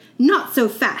Not so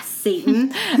fast, Satan.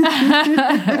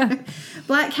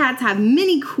 Black cats have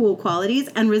many cool qualities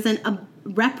and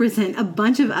represent a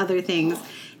bunch of other things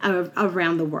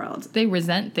around the world. They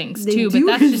resent things too, but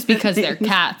that's just because they're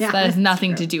cats. Yeah, that has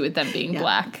nothing true. to do with them being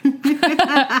black.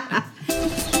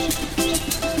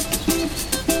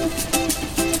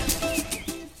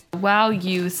 While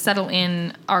you settle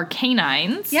in our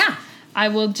canines, I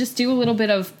will just do a little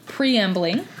bit of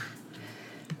preambling,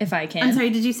 if I can. I'm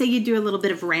sorry, did you say you'd do a little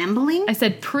bit of rambling? I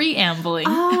said preambling.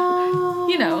 Oh.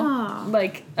 You know,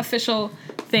 like official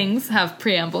things have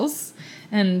preambles,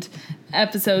 and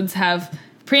episodes have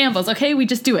preambles. Okay, we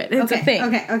just do it. It's a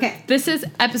thing. Okay. This is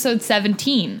episode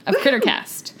 17 of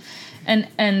Crittercast.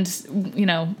 And you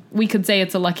know, we could say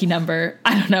it's a lucky number.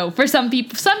 I don't know. For some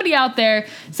people, somebody out there,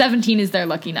 17 is their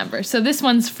lucky number. So this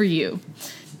one's for you.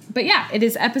 But yeah, it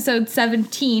is episode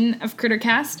 17 of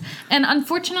Crittercast. And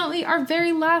unfortunately, our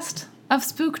very last of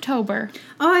Spooktober.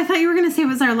 Oh, I thought you were going to say it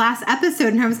was our last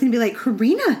episode, and I was going to be like,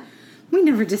 Karina, we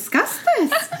never discussed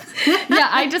this. Yeah,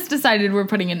 I just decided we're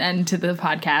putting an end to the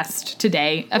podcast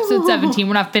today. Episode 17,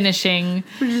 we're not finishing.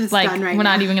 We're just like, done right we're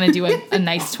now. not even going to do a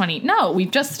nice 20. No,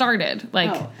 we've just started.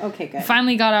 Like, okay, good.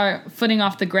 Finally got our footing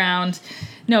off the ground.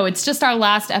 No, it's just our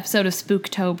last episode of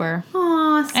Spooktober.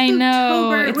 Aw, Spooktober. I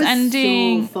know, It it's was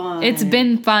ending. So fun. It's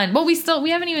been fun. Well, we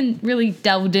haven't even really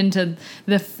delved into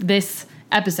this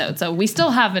episode, so we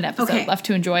still have an episode left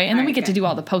to enjoy, and then we get to do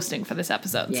all the posting for this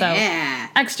episode. Yeah.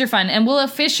 So extra fun, and we'll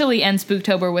officially end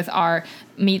Spooktober with our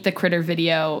Meet the Critter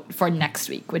video for next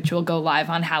week, which will go live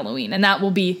on Halloween, and that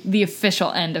will be the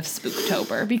official end of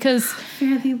Spooktober, because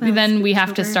then we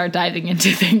have to start diving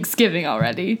into Thanksgiving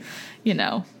already. You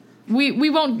know, we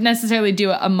won't necessarily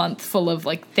do a month full of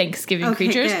like Thanksgiving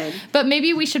creatures, good. but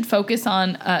maybe we should focus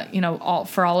on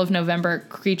all of November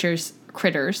critters,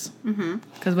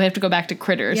 because we have to go back to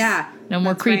critters. No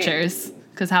more creatures,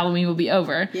 because Halloween will be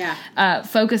over.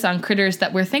 Focus on critters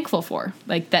that we're thankful for,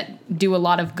 like that do a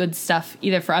lot of good stuff,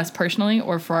 either for us personally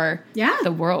or for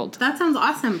the world. That sounds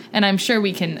awesome. And I'm sure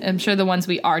the ones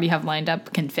we already have lined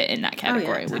up can fit in that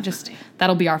category.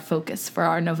 That'll be our focus for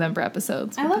our November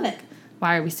episodes. I love it.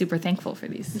 Why are we super thankful for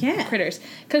these critters?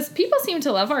 Because people seem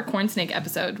to love our corn snake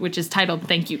episode, which is titled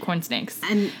 "Thank You, Corn Snakes."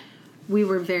 And we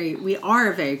are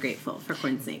very grateful for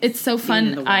corn snakes. It's so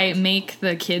fun. I make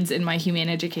the kids in my human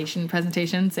education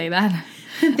presentation say that.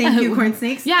 Thank you, corn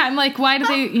snakes. Yeah, I'm like, why do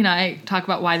they, I talk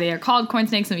about why they are called corn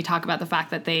snakes, and we talk about the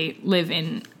fact that they live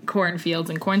in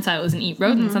cornfields and corn silos and eat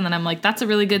rodents, and then I'm like, that's a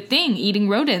really good thing, eating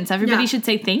rodents. Everybody should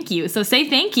say thank you. So say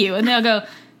thank you. And they'll go,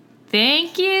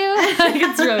 thank you. Like,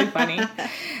 it's really funny.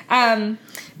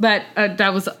 But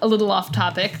that was a little off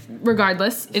topic.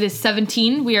 Regardless, it is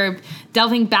 17. We are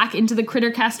delving back into the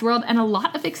Crittercast world, and a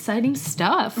lot of exciting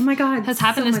stuff has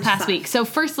happened this past week. So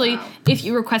firstly, if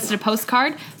you requested a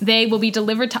postcard, they will be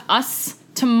delivered to us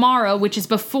tomorrow, which is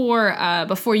before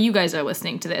you guys are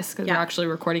listening to this, because we're actually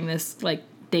recording this like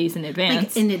days in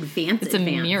advance. Like in advance. It's a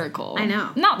miracle. I know.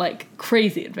 Not like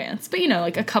crazy advance, but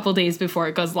like a couple days before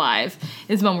it goes live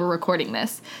is when we're recording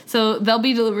this. So they'll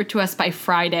be delivered to us by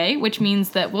Friday, which means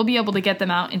that we'll be able to get them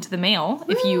out into the mail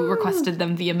if you requested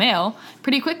them via mail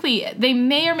pretty quickly. They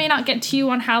may or may not get to you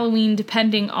on Halloween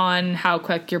depending on how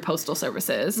quick your postal service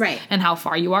is. Right. And how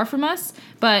far you are from us.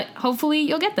 But hopefully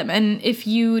you'll get them. And if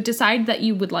you decide that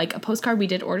you would like a postcard, we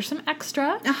did order some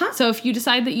extra. So if you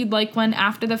decide that you'd like one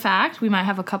after the fact, we might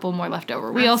have a couple more left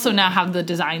over. We also now have the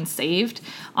design saved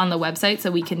on the website,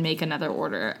 so we can make another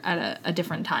order at a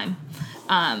different time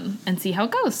and see how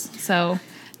it goes. So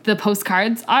the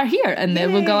postcards are here, and they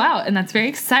will go out, and that's very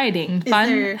exciting.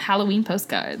 Fun Halloween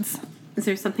postcards. Is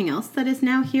there something else that is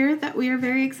now here that we are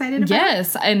very excited about?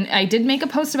 Yes, and I did make a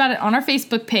post about it on our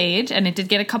Facebook page, and it did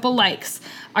get a couple likes.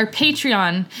 Our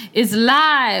Patreon is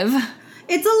live.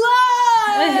 It's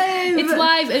alive! It's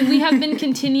live, and we have been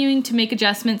continuing to make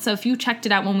adjustments. So if you checked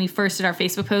it out when we first did our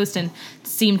Facebook post and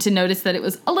seemed to notice that it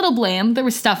was a little bland, there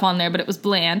was stuff on there, but it was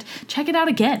bland, check it out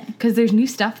again, because there's new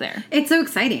stuff there. It's so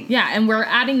exciting. Yeah, and we're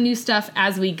adding new stuff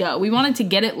as we go. We wanted to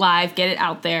get it live, get it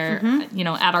out there,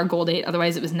 at our goal date.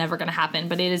 Otherwise, it was never going to happen.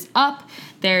 But it is up.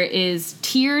 There is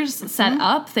tiers set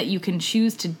up that you can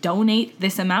choose to donate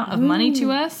this amount of money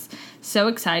to us. So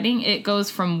exciting. It goes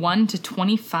from $1 to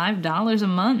 $25 a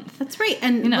month. That's right.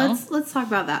 And let's talk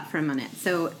about that for a minute.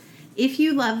 So if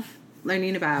you love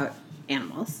learning about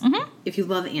animals, if you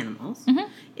love animals,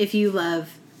 if you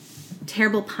love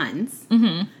terrible puns,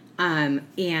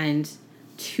 and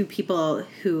two people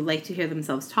who like to hear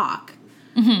themselves talk,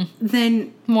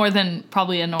 then more than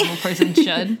probably a normal person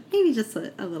should. Maybe just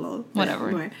a little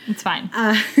whatever. More. It's fine.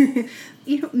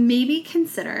 Maybe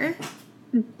consider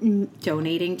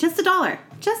donating just $1.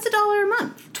 Just $1 a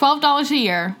month. $12 a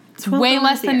year. It's way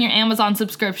less than your Amazon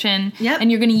subscription. Yep.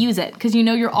 And you're going to use it because you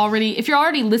know if you're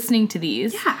already listening to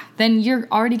these, then you're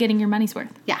already getting your money's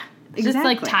worth. Yeah. It's just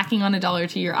like tacking on $1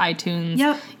 to your iTunes,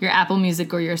 your Apple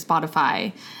Music, or your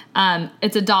Spotify.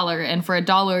 It's $1, and for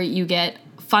 $1 you get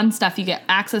fun stuff. You get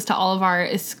access to all of our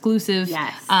exclusive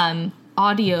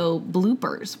audio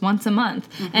bloopers once a month,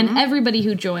 and everybody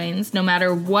who joins, no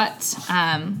matter what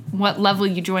level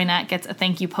you join at, gets a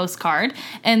thank you postcard.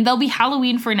 And they'll be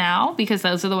Halloween for now because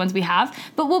those are the ones we have.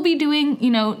 But we'll be doing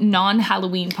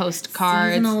non-Halloween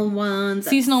postcards,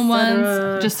 seasonal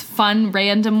ones, just fun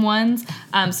random ones.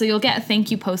 So you'll get a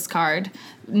thank you postcard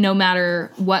no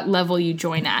matter what level you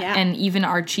join at. And even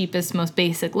our cheapest, most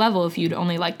basic level, if you'd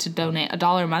only like to donate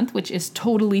 $1 a month, which is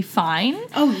totally fine.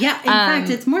 Oh, yeah. In fact,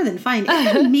 it's more than fine.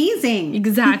 It's amazing.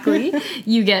 Exactly.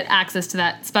 You get access to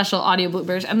that special audio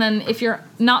bloopers. And then if you're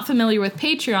not familiar with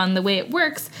Patreon, the way it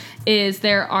works is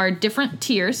there are different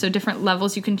tiers, so different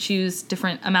levels you can choose,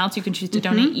 different amounts you can choose to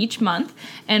donate each month.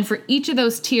 And for each of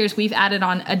those tiers, we've added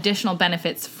on additional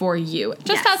benefits for you.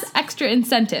 Just as extra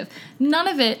incentive. None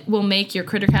of it will make your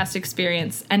Crittercast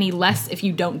experience any less if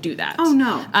you don't do that. Oh,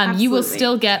 no. You will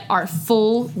still get our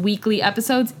full weekly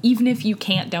episodes, even if you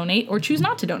can't donate or choose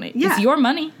not to donate. It's your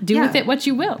money. Do with it what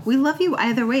you will. We love you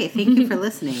either way. Thank you for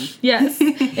listening. Yes.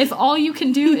 If all you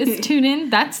can do is tune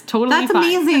in, that's totally fine. That's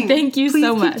amazing. Thank you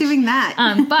so much. Please keep doing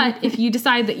that. But if you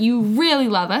decide that you really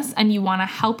love us and you want to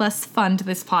help us fund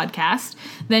this podcast,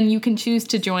 then you can choose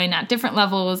to join at different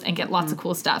levels and get lots of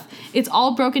cool stuff. It's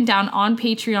all broken down on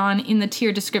Patreon. In the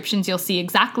tier descriptions, you'll see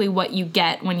exactly what you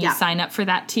get when you sign up for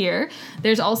that tier.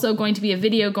 There's also going to be a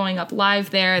video going up live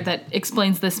there that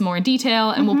explains this more in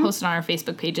detail, and we'll post it on our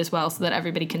Facebook page as well so that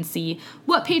everybody can see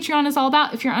what Patreon is all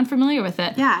about if you're unfamiliar with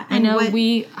it. Yeah. I know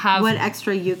we have... What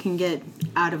extra you can get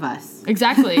out of us.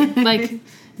 Exactly. Like...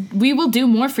 We will do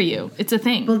more for you. It's a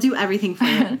thing. We'll do everything for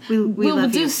you. We will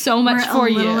do so much for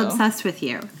you. We're a little obsessed with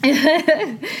you.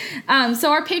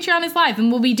 So our Patreon is live,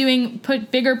 and we'll be doing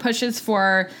bigger pushes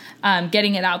for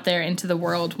getting it out there into the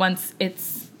world once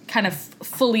it's kind of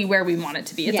fully where we want it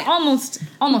to be. It's almost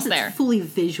there. It's fully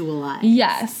visualized.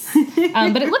 Yes.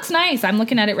 But it looks nice. I'm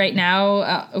looking at it right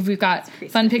now. We've got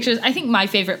fun pictures. I think my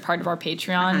favorite part of our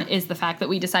Patreon is the fact that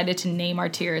we decided to name our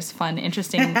tiers fun,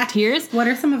 interesting tiers. What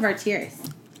are some of our tiers?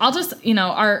 I'll just,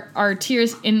 our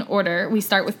tiers in order. We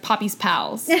start with Poppy's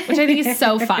Pals, which I think is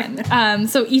so fun.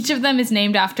 So each of them is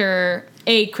named after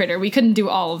a critter. We couldn't do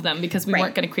all of them because we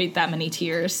weren't going to create that many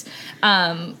tiers.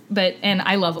 And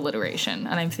I love alliteration,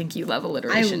 and I think you love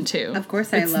alliteration too. Of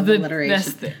course I love alliteration.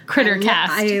 That's the Crittercast.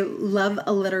 I love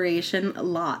alliteration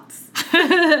lots.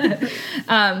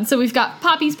 So we've got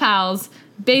Poppy's Pals,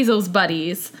 Basil's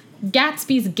Buddies,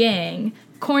 Gatsby's Gang,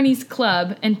 Corny's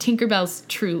Club, and Tinkerbell's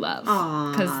True Love.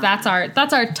 Because that's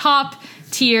our top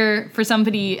tier for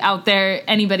anybody out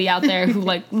there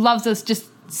who loves us just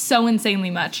so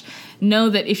insanely much. Know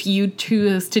that if you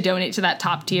choose to donate to that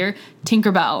top tier,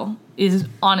 Tinkerbell is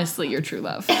honestly your true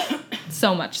love.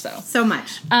 So much so. So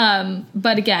much.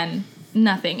 But again,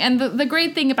 nothing. And the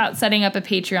great thing about setting up a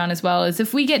Patreon as well is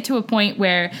if we get to a point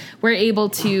where we're able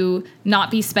to not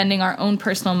be spending our own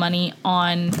personal money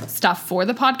on stuff for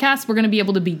the podcast, we're going to be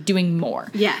able to be doing more.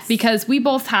 Yes. Because we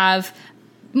both have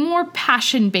more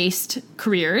passion-based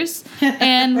careers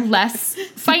and less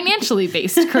financially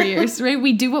based careers, right?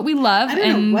 We do what we love. I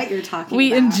don't know what you're talking about.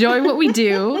 We enjoy what we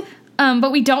do.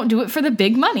 But we don't do it for the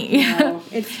big money. No,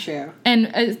 it's true. And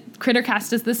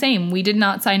Crittercast is the same. We did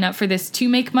not sign up for this to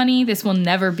make money. This will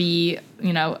never be,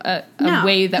 a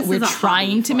way that we're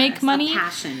trying to make money. A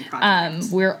passion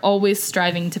project. We're always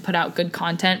striving to put out good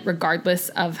content, regardless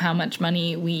of how much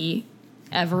money we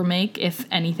ever make, if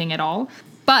anything at all.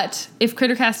 But if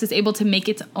Crittercast is able to make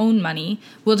its own money,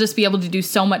 we'll just be able to do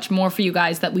so much more for you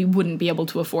guys that we wouldn't be able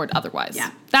to afford otherwise.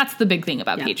 Yeah. That's the big thing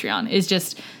about Patreon, is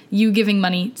just you giving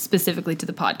money specifically to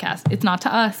the podcast. It's not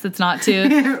to us. It's not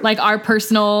to our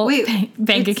personal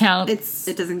bank account.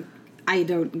 It doesn't, I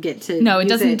don't get to No, it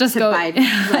doesn't just go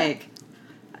buy,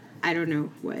 I don't know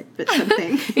what, but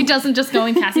something. It doesn't just go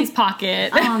in Cassie's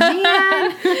pocket. Oh,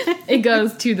 man. It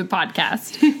goes to the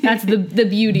podcast. That's the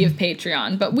beauty of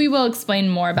Patreon. But we will explain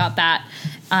more about that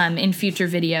in future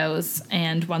videos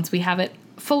and once we have it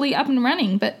fully up and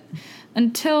running. But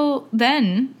until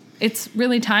then, it's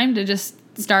really time to just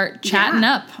start chatting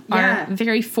up our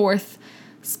very fourth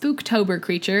Spooktober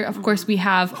creature. Of course, we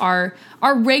have our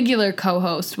regular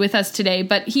co-host with us today,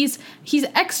 but he's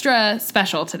extra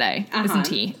special today, isn't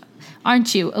he?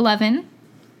 Aren't you, 11?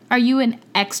 Are you an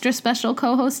extra special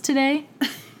co-host today?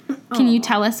 Can you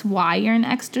tell us why you're an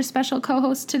extra special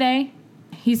co-host today?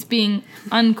 He's being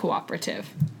uncooperative.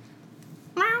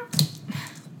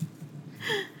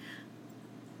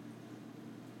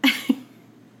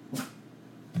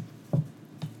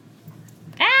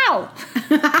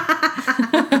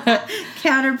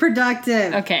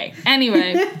 Counterproductive. Okay.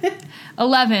 Anyway,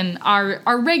 11,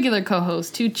 our regular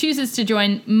co-host who chooses to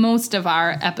join most of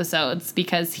our episodes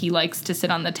because he likes to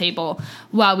sit on the table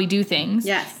while we do things,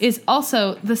 yes, is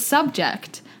also the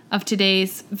subject of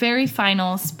today's very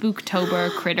final Spooktober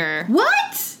Critter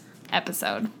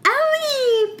episode.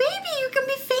 Ellie, baby, you can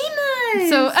be famous.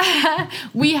 So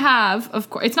we have, of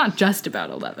course, it's not just about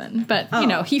 11, but, you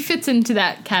know, he fits into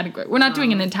that category. We're not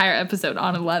doing an entire episode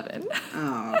on 11.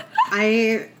 Oh,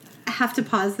 I have to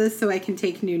pause this so I can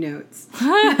take new notes.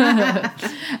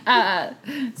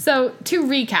 So to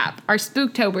recap, our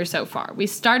Spooktober so far, we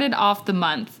started off the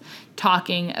month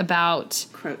talking about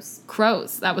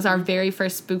crows. That was our very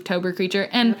first Spooktober creature.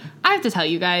 And I have to tell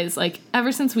you guys, like,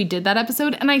 ever since we did that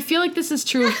episode, and I feel like this is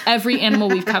true of every animal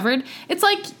we've covered, it's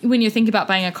like when you're thinking about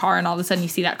buying a car and all of a sudden you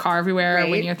see that car everywhere, or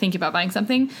when you're thinking about buying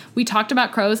something. We talked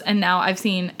about crows, and now I've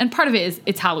seen, and part of it is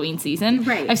it's Halloween season.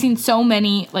 Right. I've seen so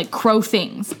many, like, crow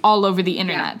things all over the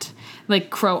internet. Yeah.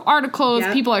 Like crow articles,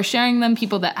 people are sharing them,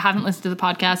 people that haven't listened to the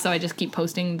podcast, so I just keep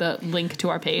posting the link to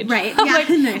our page. Right, yeah. Like,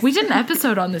 nice. We did an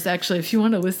episode on this, actually, if you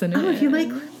want to listen to it. If you like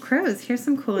crows, here's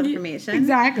some cool information.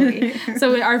 Exactly.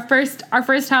 So our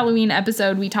first Halloween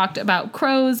episode, we talked about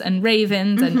crows and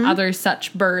ravens and other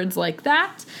such birds like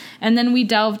that. And then we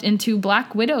delved into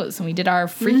black widows, and we did our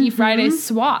Freaky Friday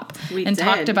swap and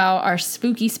talked about our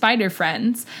spooky spider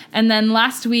friends. And then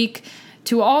last week,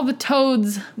 to all the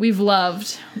toads we've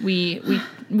loved, we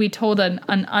told an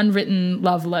unwritten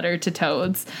love letter to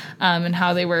toads, and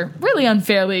how they were really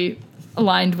unfairly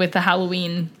aligned with the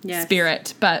Halloween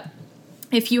spirit. But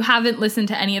if you haven't listened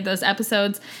to any of those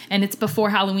episodes and it's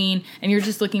before Halloween and you're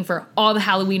just looking for all the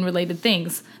Halloween related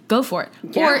things, go for it.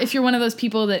 Yeah. Or if you're one of those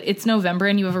people that it's November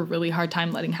and you have a really hard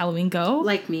time letting Halloween go,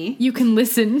 like me, you can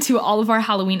listen to all of our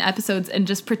Halloween episodes and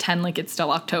just pretend like it's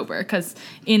still October, because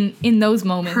in those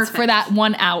moments, for that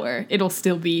 1 hour, it'll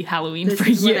still be Halloween for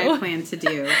you. This is what I plan to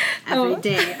do every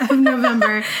day of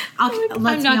November.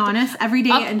 Let's be honest, every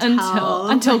day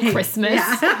until Christmas.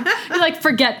 Yeah. You like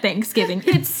forget Thanksgiving.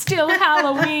 It's still Halloween.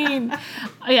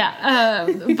 Yeah,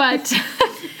 but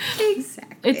exactly.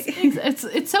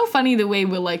 It's so funny the way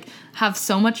we'll like have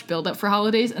so much build up for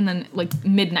holidays, and then like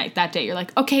midnight that day you're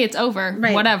like, okay, it's over,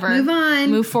 whatever, move on,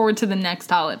 move forward to the next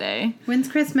holiday. When's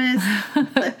Christmas?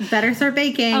 Better start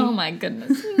baking. Oh my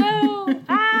goodness, no.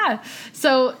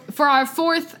 So for our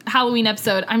fourth Halloween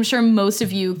episode, I'm sure most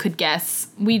of you could guess.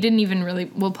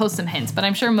 We'll post some hints, but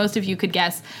I'm sure most of you could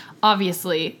guess.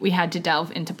 Obviously, we had to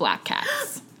delve into black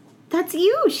cats. That's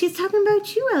you. She's talking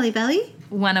about you, Ellie Belly.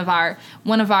 One of our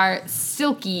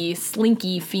silky,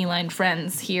 slinky feline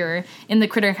friends here in the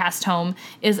Crittercast home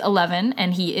is 11,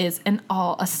 and he is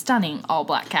a stunning all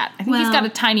black cat. I think he's got a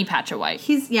tiny patch of white.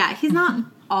 He's not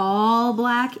all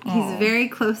black. He's very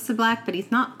close to black, but he's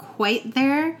not quite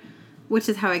there, which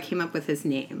is how I came up with his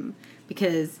name.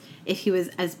 Because if he was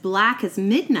as black as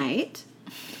Midnight,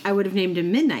 I would have named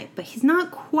him Midnight, but he's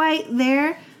not quite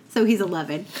there, so he's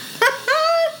 11.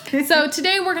 So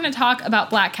today we're going to talk about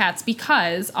black cats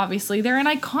because, obviously, they're an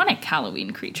iconic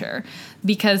Halloween creature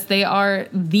because they are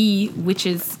the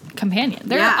witch's companion.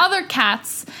 There are other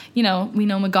cats, we know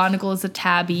McGonagall is a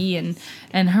tabby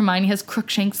and Hermione has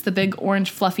Crookshanks, the big orange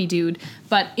fluffy dude.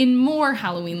 But in more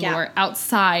Halloween lore,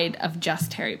 outside of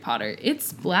just Harry Potter,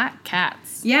 it's black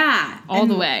cats. Yeah. All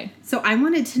the way. So I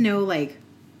wanted to know, like,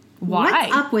 why?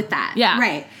 What's up with that? Yeah.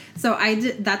 Right. So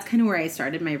that's kind of where I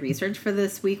started my research for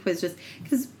this week, was just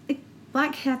because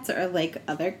black cats are like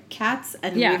other cats,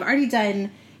 and we've already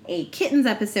done a kittens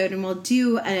episode, and we'll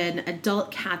do an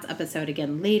adult cats episode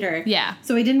again later. Yeah.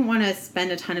 So I didn't want to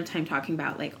spend a ton of time talking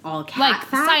about like all cat like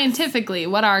facts. Scientifically,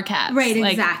 what are cats? Right.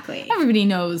 Exactly. Everybody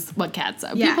knows what cats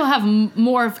are. Yeah. People have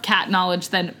more of cat knowledge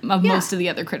than most of the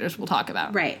other critters we'll talk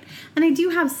about. Right. And I do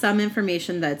have some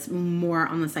information that's more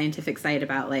on the scientific side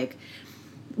about like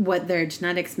what their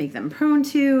genetics make them prone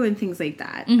to and things like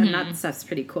that. Mm-hmm. And that stuff's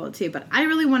pretty cool too. But I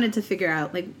really wanted to figure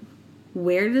out, like,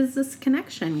 where does this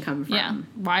connection come from? Yeah.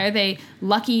 Why are they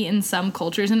lucky in some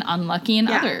cultures and unlucky in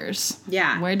others?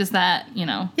 Yeah. Where does that,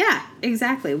 Yeah,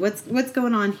 exactly. What's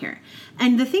going on here?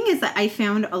 And the thing is that I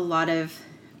found a lot of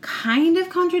kind of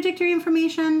contradictory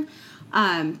information.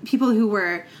 People who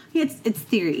were, it's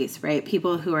theories, right?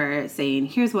 People who are saying,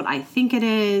 here's what I think it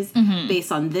is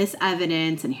based on this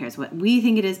evidence, and here's what we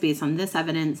think it is based on this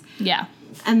evidence. Yeah.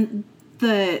 And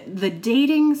the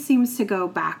dating seems to go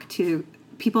back to,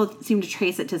 people seem to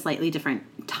trace it to slightly different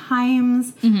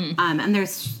times. And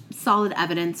there's solid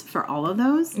evidence for all of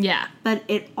those. Yeah. But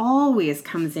it always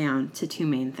comes down to two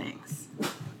main things.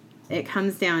 It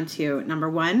comes down to, number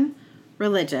one,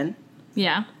 religion.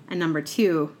 Yeah. And number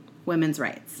two, women's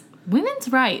rights. Women's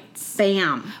rights.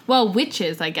 Bam. Well,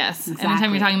 witches, I guess. Exactly.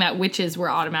 Anytime you're talking about witches, we're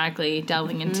automatically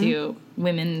delving into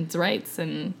women's rights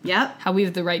and how we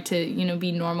have the right to,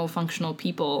 be normal, functional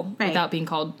people without being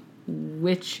called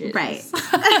witches. Right.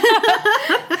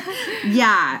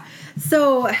 Yeah.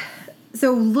 So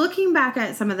looking back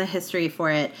at some of the history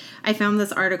for it, I found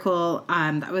this article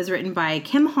that was written by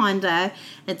Kim Honda.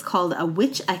 It's called A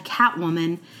Witch, a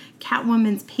Catwoman,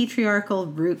 Catwoman's Patriarchal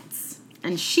Roots.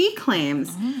 And she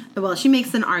claims, she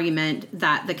makes an argument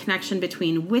that the connection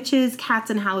between witches,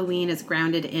 cats, and Halloween is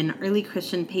grounded in early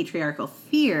Christian patriarchal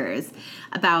fears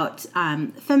about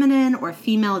feminine or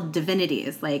female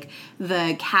divinities, like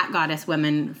the cat goddess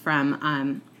women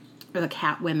from, or the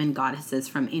cat women goddesses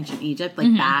from ancient Egypt,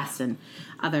 like Bast and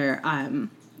other,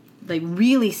 like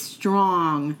really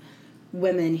strong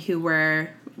women who were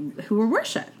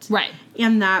worshipped. Right.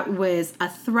 And that was a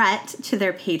threat to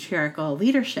their patriarchal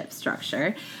leadership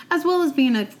structure, as well as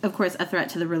being, of course, a threat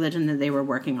to the religion that they were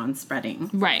working on spreading.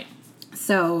 Right.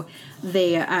 So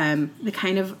they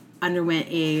kind of underwent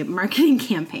a marketing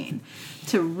campaign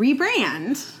to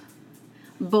rebrand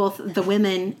both the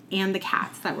women and the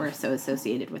cats that were so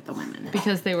associated with the women.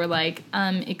 Because they were like,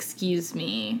 excuse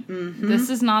me, this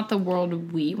is not the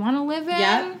world we want to live in.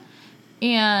 Yep.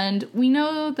 And we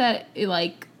know that,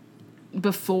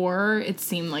 before it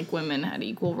seemed like women had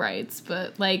equal rights,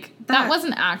 but, that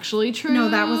wasn't actually true. No,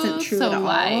 that wasn't true at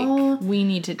all. We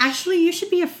need to... Actually, you should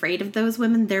be afraid of those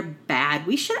women. They're bad.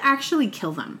 We should actually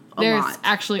kill them a lot. They're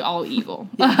actually all evil.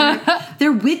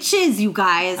 They're witches, you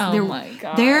guys. Oh, my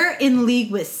God. They're in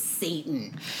league with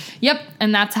Satan. Yep,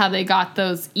 and that's how they got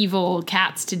those evil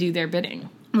cats to do their bidding.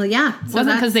 Well, yeah. It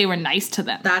wasn't because they were nice to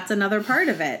them. That's another part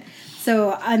of it.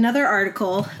 So another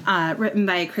article written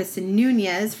by Kristen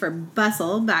Nunez for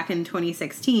Bustle back in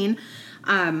 2016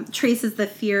 traces the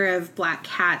fear of black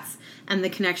cats and the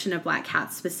connection of black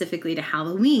cats specifically to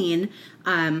Halloween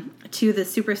to the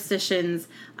superstitions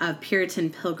of Puritan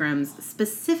pilgrims,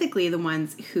 specifically the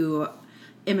ones who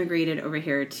immigrated over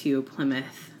here to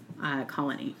Plymouth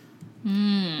Colony.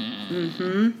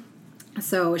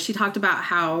 So she talked about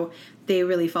how they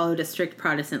really followed a strict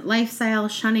Protestant lifestyle,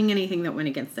 shunning anything that went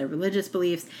against their religious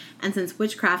beliefs. And since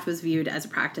witchcraft was viewed as a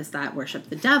practice that worshipped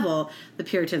the devil, the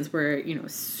Puritans were,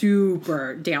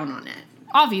 super down on it.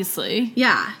 Obviously.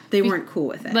 Yeah, they weren't cool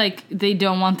with it. They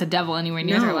don't want the devil anywhere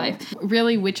near their life.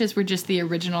 Really, witches were just the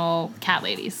original cat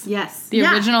ladies. Yes. The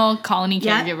original colony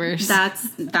caregivers.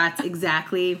 That's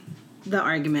exactly the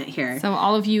argument here. So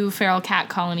all of you feral cat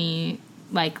colony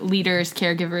leaders,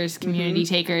 caregivers, community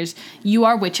takers, you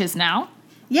are witches now.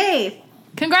 Yay!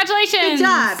 Congratulations!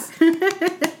 Good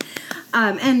job!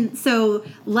 And so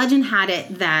legend had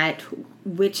it that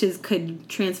witches could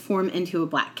transform into a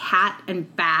black cat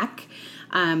and back.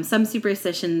 Some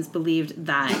superstitions believed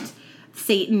that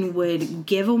Satan would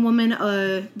give a woman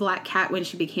a black cat when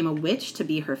she became a witch to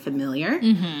be her familiar.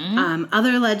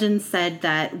 Other legends said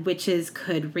that witches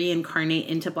could reincarnate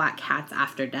into black cats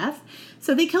after death.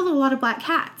 So they killed a lot of black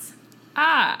cats.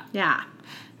 Ah. Yeah.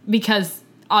 Because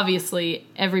obviously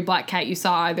every black cat you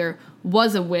saw either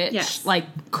was a witch,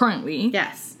 currently.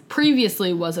 Yes.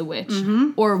 Previously was a witch.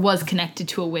 Or was connected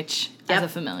to a witch as a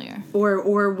familiar.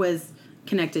 Or was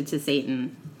connected to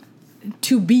Satan.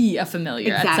 To be a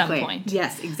familiar at some point.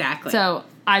 Yes, exactly. So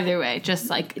either way, just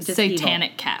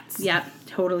satanic evil. Cats. Yep,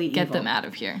 totally Get evil. them out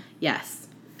of here. Yes.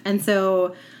 And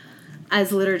so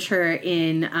as literature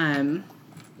in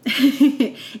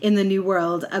in the New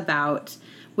World about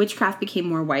witchcraft became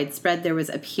more widespread, there was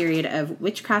a period of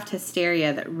witchcraft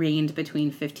hysteria that reigned between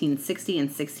 1560 and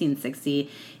 1660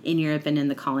 in Europe and in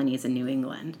the colonies in New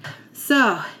England.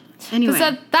 So, anyway.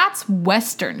 So that's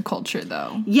Western culture,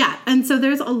 though. Yeah, and so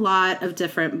there's a lot of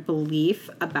different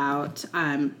belief about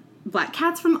black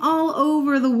cats from all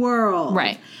over the world.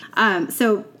 Right.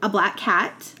 So a black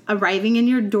cat arriving in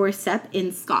your doorstep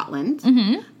in Scotland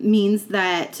means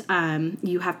that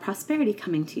you have prosperity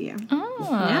coming to you. Oh.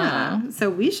 Yeah. So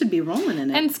we should be rolling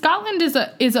in it. And Scotland is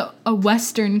a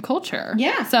Western culture.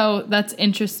 Yeah. So that's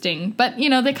interesting. But,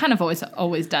 they kind of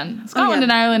always done. Scotland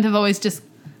and Ireland have always just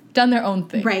done their own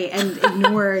thing. Right, and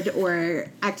ignored or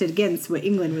acted against what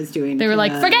England was doing. They were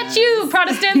like, forget you,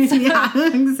 Protestants! Yeah,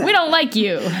 exactly. We don't like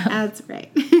you. That's right.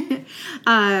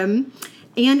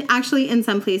 And actually in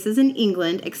some places in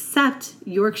England, except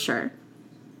Yorkshire,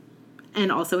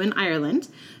 and also in Ireland,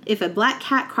 if a black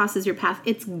cat crosses your path,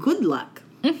 it's good luck.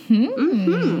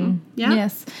 Yeah.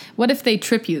 Yes. What if they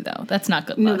trip you, though? That's not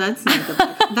good luck. No, that's not good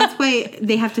luck. That's why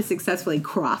they have to successfully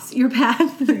cross your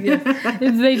path. They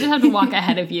just have to walk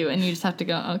ahead of you, and you just have to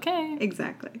go, okay.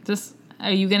 Exactly. Just,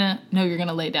 are you going to... No, you're going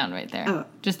to lay down right there. Oh.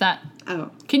 Just that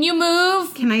Oh. Can you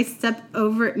move? Can I step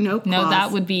over? Nope. No, claws.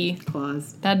 that would be...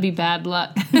 Claws. That'd be bad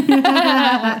luck.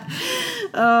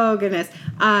 Oh, goodness.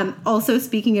 Also,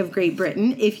 speaking of Great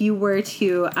Britain, if you were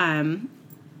to...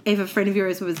 if a friend of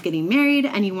yours was getting married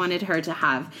and you wanted her to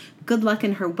have good luck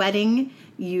in her wedding,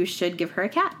 you should give her a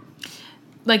cat.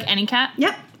 Like any cat?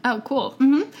 Yep. Oh, cool.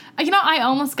 Mm-hmm.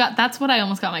 That's what I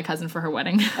almost got my cousin for her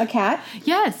wedding. A cat?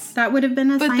 Yes. That would have been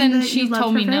a But sign then that she you loved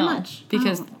told her me very no much.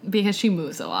 because she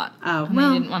moves a lot. Oh, and well,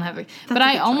 I didn't want to have a... But a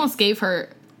I good almost choice. gave her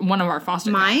one of our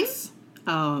foster Mine? cats.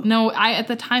 Oh. No, at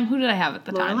the time, who did I have at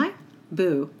the time? Lorelai?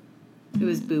 Boo. It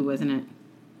was Boo, wasn't it?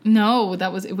 No,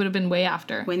 it would have been way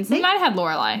after. Wednesday? We might have had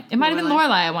Lorelai. It might have been Lorelai.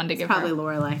 Lorelai I wanted to give Probably her.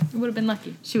 Lorelai. It would have been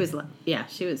lucky. She was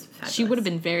fabulous. She would have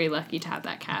been very lucky to have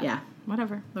that cat. Yeah.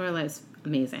 Whatever. Lorelai's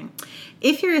amazing.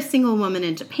 If you're a single woman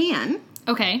in Japan,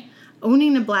 Okay.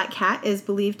 owning a black cat is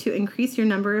believed to increase your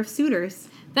number of suitors.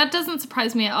 That doesn't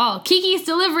surprise me at all. Kiki's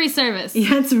Delivery Service. Yeah,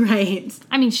 that's right.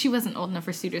 I mean, she wasn't old enough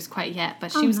for suitors quite yet,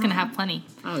 but she was going to have plenty.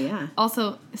 Oh, yeah.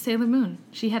 Also, Sailor Moon.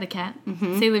 She had a cat.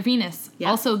 Sailor Venus. Yep.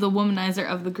 Also the womanizer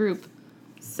of the group.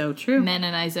 So true.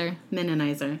 Menonizer.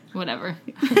 Menonizer. Whatever.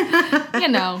 You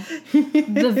know.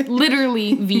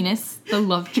 Literally Venus. The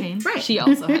love chain. Right. She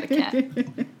also had a cat.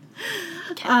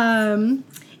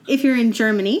 If you're in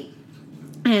Germany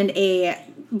and a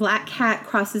black cat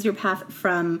crosses your path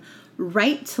from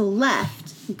right to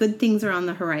left, good things are on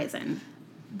the horizon.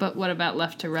 But what about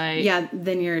left to right? Yeah,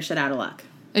 then you're shit out of luck.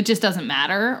 It just doesn't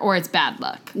matter, or it's bad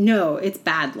luck. No, it's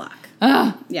bad luck.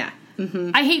 Ugh. Yeah.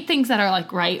 Mm-hmm. I hate things that are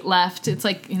like right, left. It's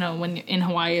like, you know, when you're in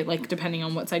Hawaii, like depending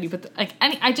on what side you put I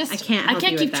can't help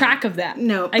you keep with track of that.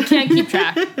 No. I can't keep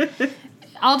track.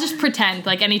 I'll just pretend,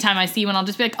 like anytime I see one, I'll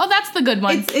just be like, oh, that's the good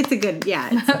one. It's a good, yeah,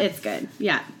 it's good.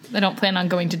 Yeah. I don't plan on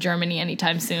going to Germany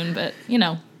anytime soon, but, you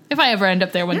know, if I ever end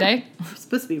up there one day. It's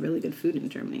supposed to be really good food in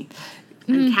Germany.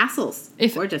 And castles.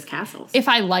 Gorgeous castles. If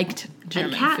I liked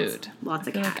German cats. food. Lots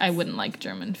of I feel cats. like I wouldn't like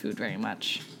German food very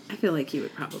much. I feel like you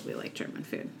would probably like German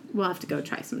food. We'll have to go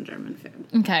try some German food.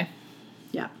 Okay.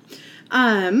 Yeah.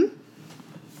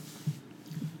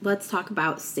 Let's talk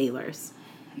about sailors.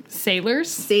 Sailors?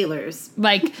 Sailors.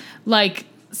 Like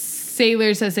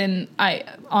sailors as in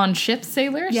on ships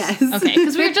sailors? Yes. Okay,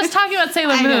 because we were just talking about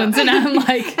Sailor I know. Moons, and I'm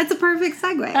like... That's a perfect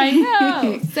segue. I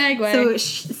know. Segue. So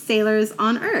sailors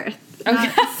on Earth,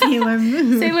 not Sailor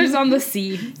Moon. Sailors on the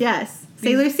sea. Yes.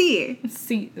 Sailor Sea.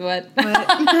 Sea, what?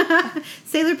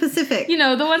 Sailor Pacific. You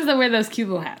know, the ones that wear those cute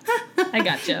little hats. I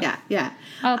gotcha. Yeah, yeah.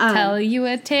 I'll tell you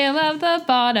a tale of the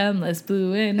bottomless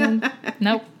blue and...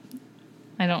 Nope.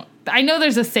 I don't... I know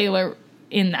there's a sailor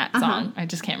in that song. I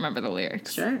just can't remember the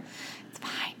lyrics. Sure. It's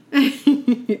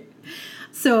fine.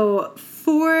 So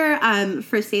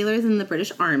for sailors in the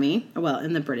British Army, well,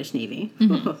 in the British Navy,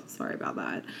 sorry about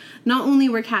that, not only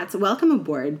were cats welcome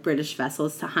aboard British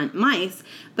vessels to hunt mice,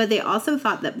 but they also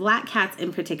thought that black cats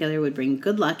in particular would bring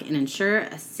good luck and ensure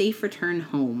a safe return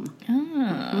home.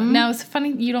 Oh. Now, it's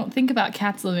funny, you don't think about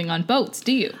cats living on boats,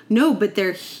 do you? No, but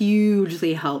they're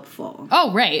hugely helpful.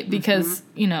 Oh, right, because,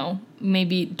 you know,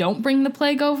 maybe don't bring the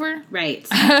plague over. Right.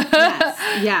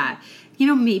 Yes. Yeah. You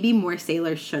know, maybe more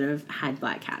sailors should have had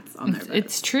black cats on their boats.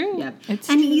 It's true. Yep. It's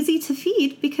and true. easy to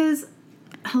feed because,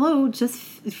 hello, just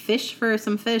fish for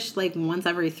some fish like once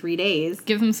every 3 days.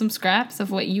 Give them some scraps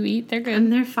of what you eat. They're good.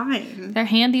 And they're fine. They're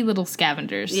handy little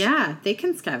scavengers. Yeah, they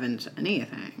can scavenge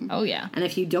anything. Oh, yeah. And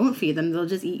if you don't feed them, they'll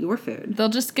just eat your food. They'll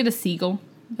just get a seagull.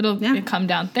 It'll come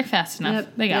down. They're fast enough.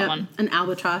 They got one. An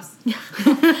albatross.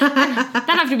 That'd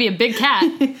have to be a big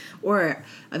cat. Or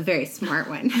a very smart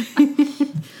one.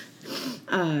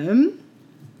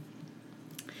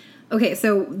 Okay,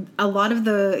 so a lot of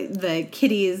the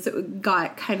kitties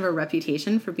got kind of a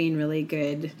reputation for being really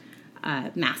good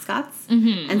mascots.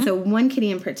 Mm-hmm. And so one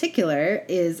kitty in particular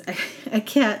is a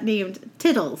cat named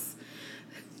Tiddles.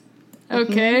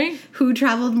 Okay. Who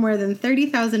traveled more than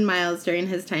 30,000 miles during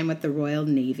his time with the Royal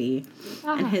Navy.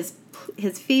 And his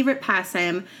favorite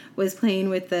pastime was playing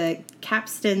with the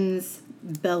capstan's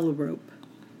bell rope.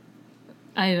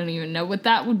 I don't even know what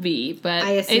that would be, but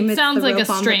I assume it it's sounds the like a rope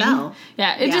on the string. bell.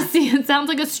 Yeah, it sounds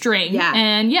like a string. Yeah.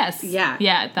 And yes. Yeah.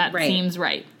 That Right. seems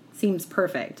right. Seems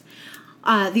perfect.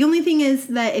 The only thing is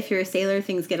that if you're a sailor,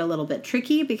 things get a little bit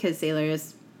tricky because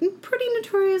sailors are pretty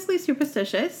notoriously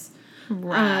superstitious.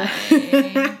 Right.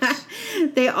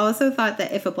 They also thought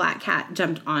that if a black cat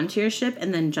jumped onto your ship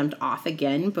and then jumped off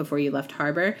again before you left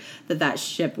harbor, that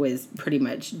ship was pretty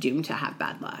much doomed to have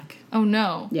bad luck. Oh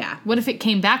no. Yeah. What if it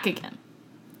came back again?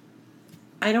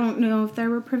 I don't know if there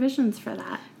were provisions for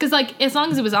that. Because, like, as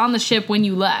long as it was on the ship when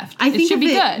you left, I think it should be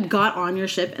good. It got on your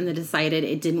ship and they decided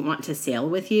it didn't want to sail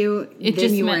with you,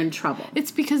 then you were in trouble.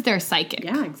 It's because they're psychic.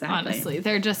 Yeah, exactly. Honestly,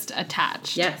 they're just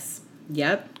attached. Yes.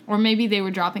 Yep. Or maybe they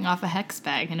were dropping off a hex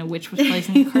bag and a witch was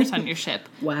placing a curse on your ship.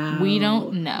 Wow. We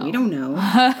don't know. We don't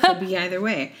know. Could be either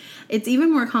way. It's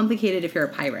even more complicated if you're a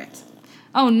pirate.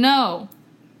 Oh, no.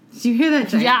 Did you hear that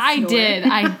giant Yeah, I snore? did.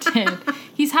 I did.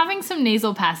 He's having some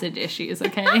nasal passage issues,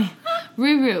 okay?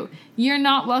 Ruru, you're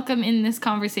not welcome in this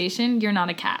conversation. You're not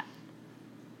a cat.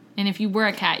 And if you were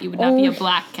a cat, you would not be a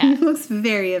black cat. He looks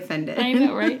very offended. I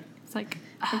know, right? It's like...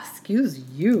 Excuse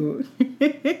you.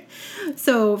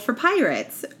 So for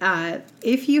pirates,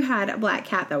 if you had a black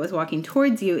cat that was walking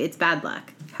towards you, it's bad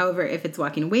luck. However, if it's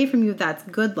walking away from you, that's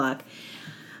good luck.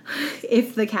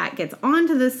 If the cat gets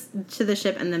onto the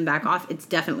ship and then back off, it's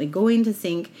definitely going to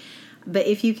sink. But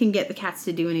if you can get the cats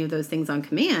to do any of those things on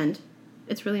command,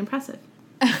 it's really impressive.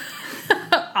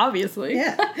 Obviously.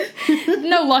 Yeah.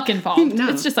 No luck involved. No.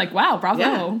 It's just like, wow, bravo.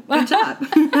 Yeah. Good job.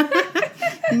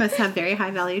 You must have very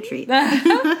high value treats.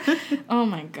 Oh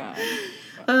my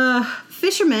god.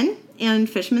 Fishermen and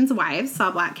fishermen's wives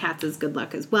saw black cats as good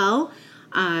luck as well.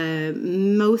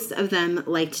 Most of them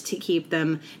liked to keep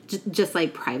them, just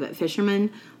like private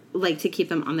fishermen, like to keep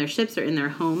them on their ships or in their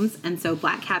homes. And so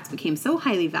black cats became so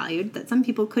highly valued that some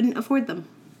people couldn't afford them.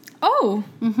 Oh.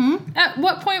 Mm-hmm. At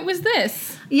what point was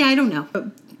this? Yeah, I don't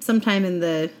know. Sometime in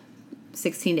the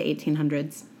 16 to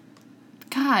 1800s.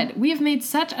 God, we have made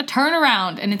such a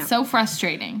turnaround, and it's so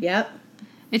frustrating. Yep.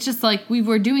 It's just like we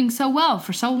were doing so well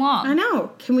for so long. I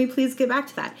know. Can we please get back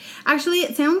to that? Actually,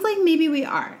 it sounds like maybe we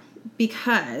are.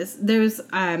 Because there's,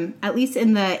 at least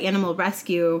in the animal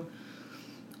rescue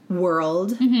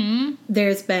world,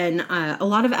 there's been a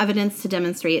lot of evidence to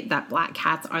demonstrate that black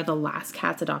cats are the last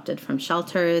cats adopted from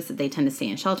shelters. They tend to stay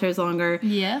in shelters longer.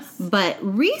 Yes. But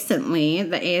recently,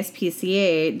 the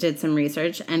ASPCA did some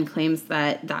research and claims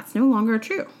that that's no longer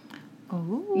true.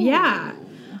 Oh. Yeah.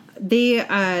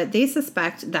 They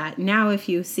suspect that now if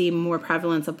you see more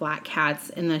prevalence of black cats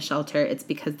in the shelter, it's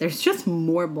because there's just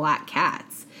more black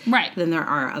cats. Right. Than there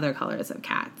are other colors of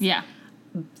cats. Yeah.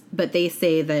 But they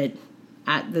say that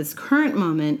at this current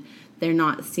moment, they're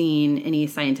not seeing any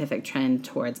scientific trend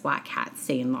towards black cats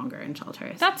staying longer in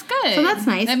shelters. That's good. So that's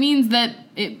nice. That means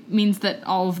that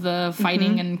all of the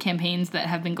fighting and campaigns that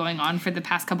have been going on for the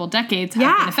past couple decades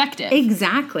have been effective.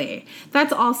 Exactly.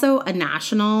 That's also a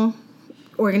national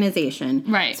organization.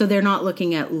 Right. So they're not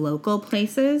looking at local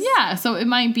places. Yeah, so it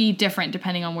might be different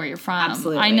depending on where you're from.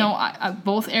 Absolutely. I know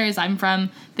both areas I'm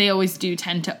from, they always do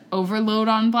tend to overload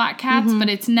on black cats, but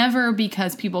it's never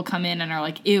because people come in and are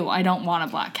like, ew, I don't want a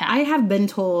black cat. I have been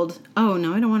told, oh,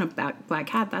 no, I don't want a black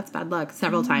cat. That's bad luck.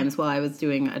 Several times while I was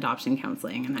doing adoption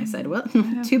counseling. And I said, well,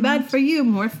 too bad for you,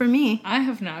 more for me. I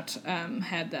have not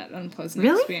had that unpleasant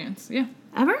Really? experience. Yeah.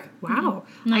 Ever? Wow.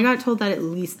 No. I got told that at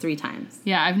least 3 times.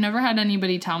 Yeah, I've never had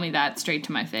anybody tell me that straight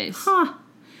to my face. Huh.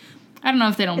 I don't know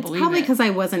if they don't believe it. It's probably because I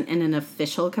wasn't in an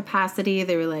official capacity.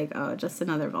 They were like, oh, just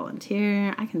another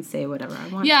volunteer. I can say whatever I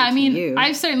want. Yeah, I mean, you.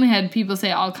 I've certainly had people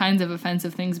say all kinds of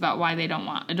offensive things about why they don't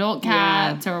want adult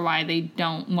cats or why they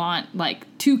don't want, like,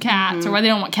 2 cats or why they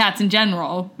don't want cats in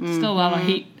general. Still a lot of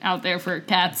hate out there for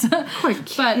cats. Poor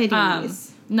kitties.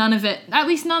 None of it, at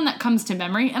least none that comes to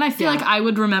memory. And I feel like I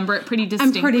would remember it pretty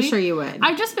distinctly. I'm pretty sure you would.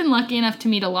 I've just been lucky enough to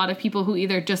meet a lot of people who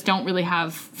either just don't really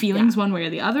have feelings one way or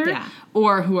the other,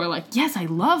 or who are like, yes, I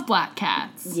love black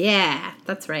cats. Yeah,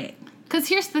 that's right. Because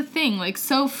here's the thing, like,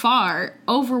 so far,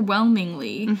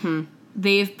 overwhelmingly,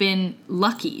 they've been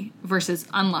lucky versus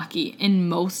unlucky in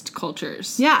most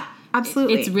cultures. Yeah,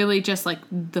 absolutely. It's really just, like,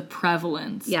 the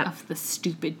prevalence of the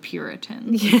stupid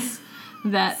Puritans. Yes.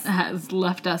 That has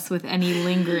left us with any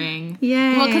lingering.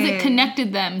 Yay. Well, because it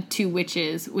connected them to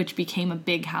witches, which became a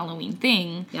big Halloween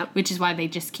thing. Yep. Which is why they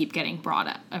just keep getting brought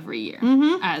up every year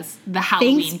as the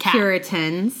Halloween cat.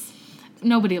 Puritans.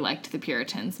 Nobody liked the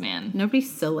Puritans, man. Nobody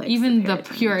still likes Even the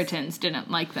Puritans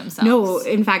didn't like themselves. No,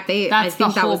 in fact, I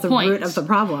think that was the root of the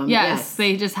problem. Yes,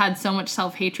 they just had so much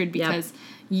self-hatred because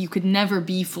you could never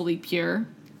be fully pure.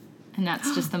 And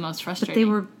that's just the most frustrating. But they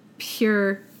were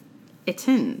pure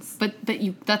Itins. But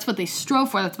that's what they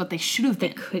strove for. That's what they should have been.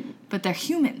 They couldn't. But they're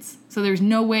humans, so there's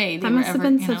no way they that were must ever.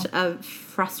 have been such a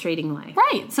frustrating life.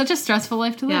 Right, such a stressful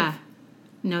life to live. Yeah.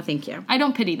 No, thank you. I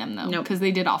don't pity them though, because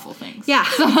they did awful things. Yeah.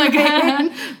 So like,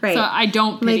 right. So I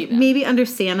don't pity them. Maybe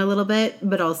understand a little bit,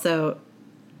 but also.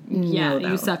 Yeah, no,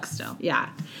 you suck still. Yeah.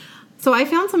 So I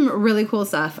found some really cool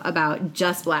stuff about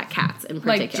just black cats in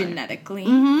particular. Like genetically.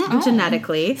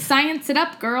 Genetically. Science it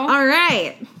up, girl. All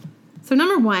right. So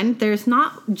number one, there's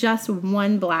not just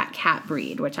one black cat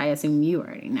breed, which I assume you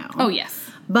already know. Oh,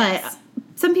 yes. But yes.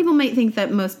 Some people might think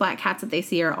that most black cats that they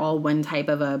see are all one type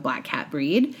of a black cat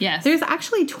breed. Yes. There's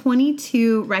actually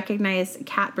 22 recognized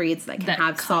cat breeds that can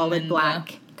have solid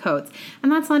black coats.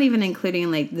 And that's not even including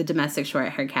like the domestic short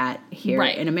hair cat here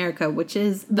in America, which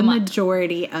is the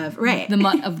majority of the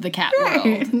mutt of the cat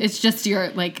world. It's just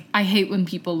I hate when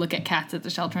people look at cats at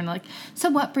the shelter and like, so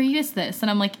what breed is this?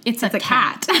 And I'm like, it's a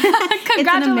cat. Congratulations. It's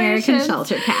an American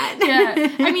shelter cat.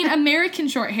 Yeah. I mean, American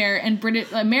short hair and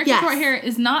American short hair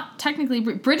is not technically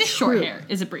British short hair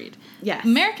is a breed. Yes.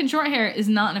 American short hair is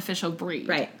not an official breed.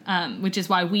 Right. Which is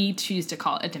why we choose to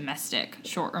call it a domestic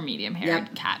short or medium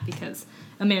haired cat, because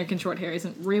American short hair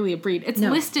isn't really a breed. It's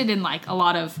listed in like a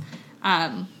lot of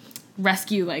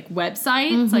rescue like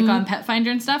websites, like on Pet Finder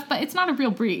and stuff, but it's not a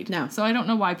real breed. No. So I don't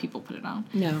know why people put it on.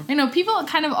 No. I know people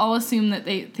kind of all assume that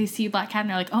they see a black cat and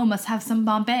they're like, oh, must have some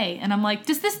Bombay. And I'm like,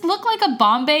 does this look like a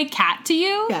Bombay cat to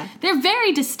you? Yeah. They're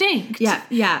very distinct. Yeah,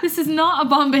 yeah. This is not a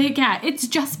Bombay cat. It's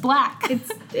just black.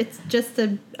 It's just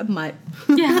a mutt.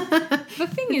 Yeah. The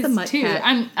thing It's a mutt is, too,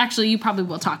 cat. you probably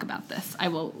will talk about this. I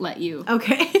will let you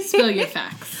Okay. spill your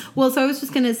facts. Well, so I was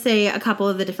just going to say a couple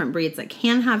of the different breeds that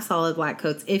can have solid black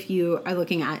coats if you are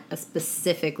looking at a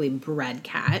specifically bred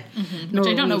cat. Which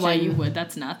I don't know why you would.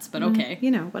 That's nuts, but okay.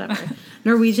 Whatever.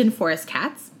 Norwegian forest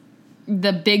cats.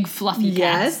 The big fluffy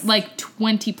cats. Like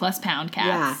 20 plus pound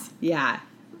cats. Yeah.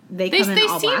 They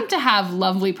seem black. to have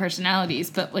lovely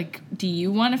personalities, but like, do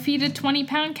you want to feed a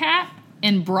 20-pound cat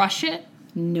and brush it?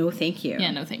 No, thank you.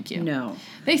 Yeah, no, thank you. No.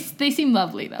 They seem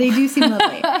lovely, though. They do seem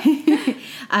lovely.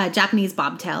 Japanese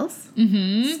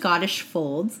bobtails. Scottish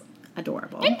folds.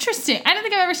 Adorable. Interesting. I don't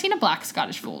think I've ever seen a black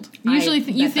Scottish fold. Usually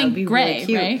you think gray,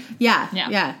 really right?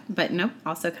 Yeah. But nope,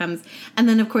 also comes. And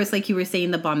then, of course, like you were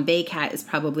saying, the Bombay cat is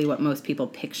probably what most people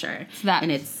picture. That.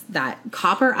 And it's that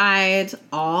copper-eyed,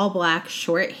 all-black,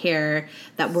 short hair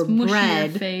that were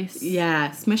bred. Face.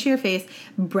 Yeah, smushier face.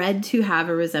 Bred to have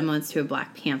a resemblance to a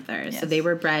Black Panther. Yes. So they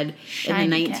were bred in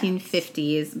the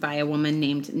 1950s by a woman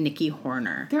named Nikki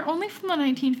Horner. They're only from the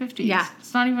 1950s. Yeah.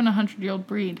 It's not even a 100-year-old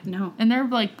breed. No. And they're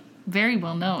like very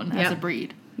well known as a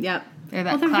breed. Yep. They're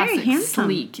that classic,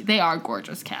 sleek. They are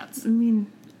gorgeous cats. I mean,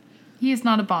 he is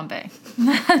not a Bombay.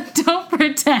 Don't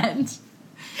pretend.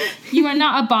 You are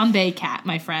not a Bombay cat,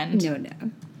 my friend. No.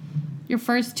 Your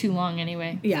fur's too long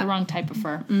anyway. Yeah. It's the wrong type of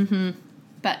fur.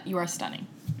 But you are stunning.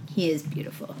 He is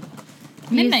beautiful.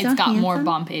 Midnight's got more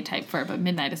Bombay type fur, but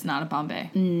Midnight is not a Bombay.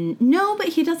 No, but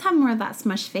he does have more of that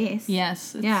smushed face.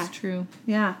 Yes, it's true.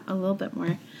 Yeah, a little bit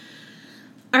more.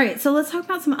 All right, so let's talk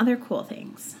about some other cool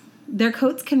things. Their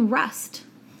coats can rust.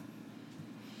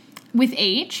 With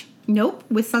age? Nope,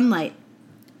 with sunlight.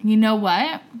 You know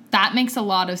what? That makes a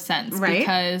lot of sense. Right?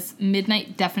 Because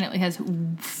Midnight definitely has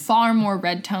far more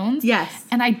red tones. Yes.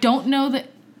 And I don't know that...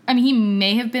 I mean, he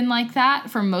may have been like that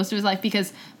for most of his life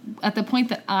because at the point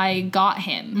that I got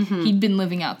him, he'd been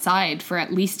living outside for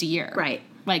at least a year. Right.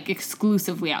 Like,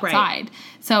 exclusively outside. Right.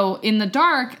 So, in the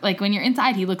dark, like, when you're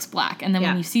inside, he looks black. And then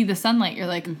when you see the sunlight, you're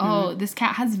like, oh, this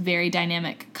cat has very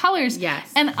dynamic colors.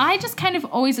 Yes. And I just kind of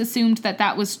always assumed that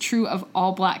that was true of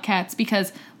all black cats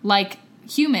because, like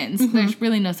humans, there's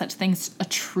really no such thing as a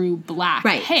true black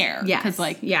hair. Yes. Because,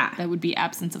 like, that would be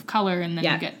absence of color, and then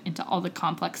you get into all the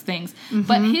complex things.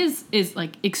 But his is,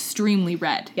 like, extremely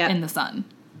red in the sun.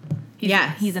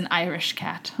 He's an Irish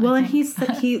cat. Well, and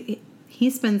he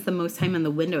spends the most time in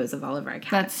the windows of all of our cats.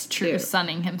 That's true, too.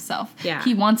 sunning himself. Yeah.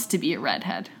 He wants to be a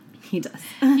redhead. He does.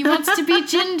 He wants to be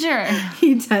ginger.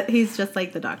 He does. He's just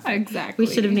like the doctor. Exactly.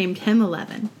 We should have named him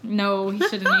 11. No, he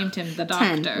should have named him the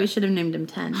doctor. 10. We should have named him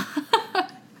 10.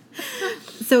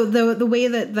 So the way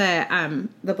that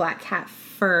the black cat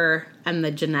fur and the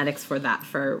genetics for that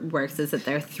fur works is that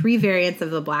there are 3 variants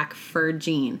of the black fur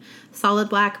gene: solid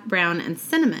black, brown, and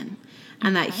cinnamon.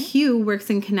 And that hue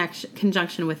works in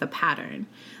conjunction with a pattern.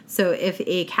 So if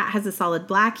a cat has a solid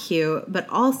black hue, but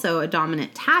also a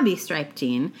dominant tabby stripe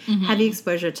gene, heavy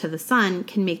exposure to the sun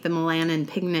can make the melanin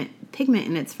pigment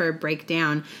in its fur break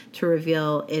down to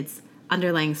reveal its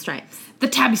underlying stripes. The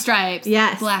tabby stripes.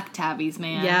 Yes. Black tabbies,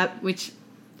 man. Yep. Which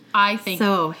I think...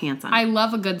 So handsome. I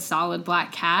love a good solid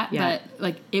black cat, but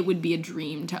like it would be a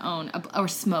dream to own. Or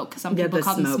smoke. Some people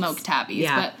call them smoke tabbies.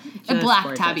 Yeah. But a black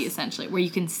gorgeous. tabby, essentially, where you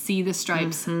can see the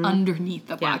stripes underneath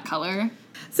the black color.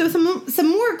 So some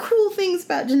more cool things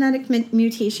about genetic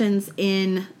mutations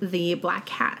in the black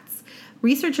cats.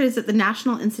 Researchers at the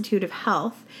National Institute of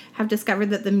Health have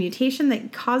discovered that the mutation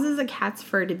that causes a cat's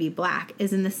fur to be black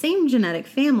is in the same genetic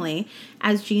family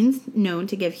as genes known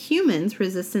to give humans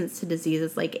resistance to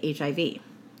diseases like HIV.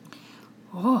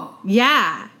 Oh.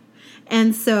 Yeah.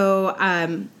 And so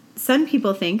some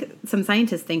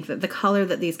scientists think that the color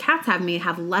that these cats have may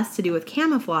have less to do with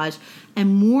camouflage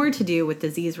and more to do with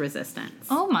disease resistance.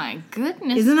 Oh my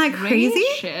goodness. Isn't that crazy?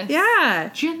 Gracious. Yeah.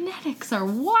 Genetics are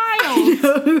wild.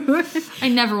 I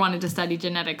never wanted to study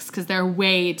genetics because they're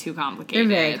way too complicated.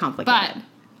 They're very complicated.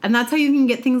 And that's how you can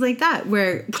get things like that,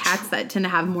 where cats that tend to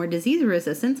have more disease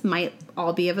resistance might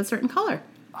all be of a certain color.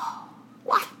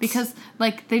 What? Because,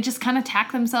 like, they just kind of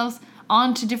tack themselves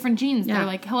onto different genes. Yeah. They're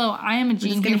like, hello, I am a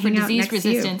gene here for hang out disease next to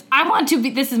you. resistance. I want to be,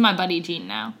 this is my buddy gene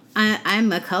now.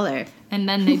 I'm a color. And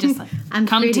then they just, like, I'm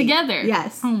come pretty. together.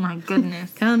 Yes. Oh my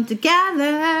goodness. Come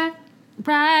together.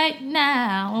 Right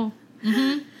now.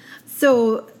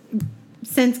 So,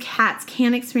 since cats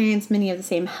can experience many of the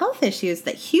same health issues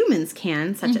that humans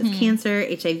can, such as cancer,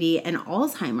 HIV, and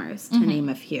Alzheimer's, to name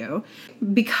a few,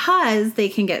 because they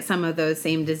can get some of those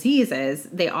same diseases,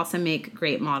 they also make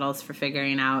great models for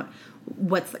figuring out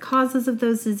what's the causes of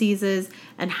those diseases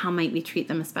and how might we treat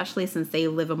them, especially since they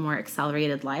live a more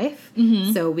accelerated life.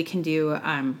 So we can do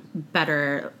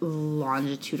better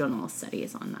longitudinal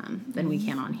studies on them than we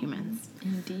can on humans.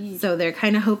 Indeed. So they're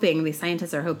kind of hoping, the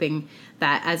scientists are hoping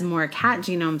that as more cat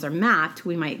genomes are mapped,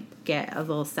 we might get a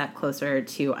little step closer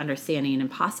to understanding and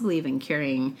possibly even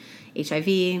curing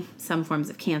HIV, some forms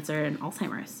of cancer, and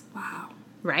Alzheimer's. Wow.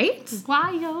 Right?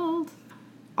 Wild.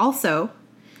 Also,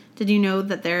 did you know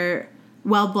that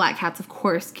black cats, of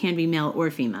course, can be male or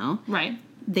female. Right.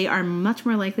 They are much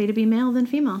more likely to be male than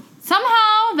female.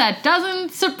 Somehow that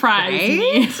doesn't surprise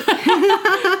me.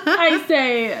 I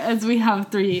say, as we have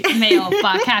 3 male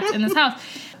black cats in this house.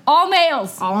 All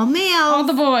males. All males. All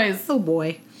the boys. Oh,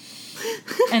 boy.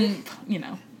 And,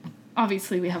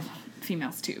 obviously we have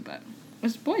females too, but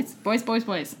it's boys. Boys, boys,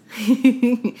 boys.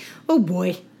 Oh,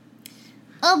 boy.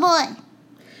 Oh, boy.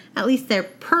 At least they're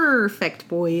perfect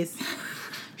boys.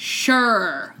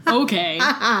 Sure. Okay.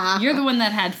 You're the one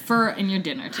that had fur in your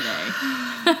dinner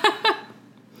today.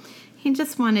 He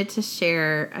just wanted to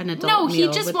share an adult No, meal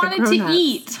he just with wanted the to grown-ups.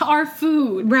 eat our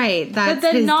food. Right, that's But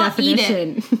then his not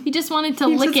definition. eat it. He just wanted to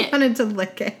He lick just it. wanted to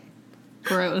lick it.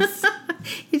 Gross.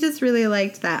 He just really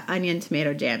liked that onion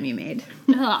tomato jam you made.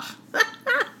 Ugh.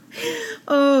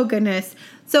 Oh, goodness.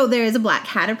 So there is a Black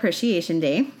Cat Appreciation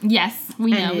Day. Yes, we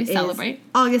know. And We it is celebrate.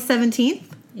 August 17th.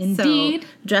 Indeed. So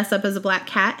dress up as a black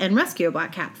cat and rescue a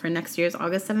black cat for next year's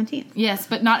August 17th. Yes,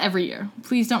 but not every year.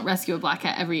 Please don't rescue a black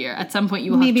cat every year. At some point,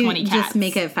 you will Maybe have 20 cats. just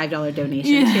make a $5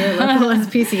 donation to your local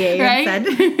SPCA Right?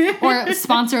 instead. Or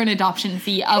sponsor an adoption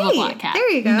fee of a Hey, black cat. there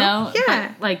you go. No,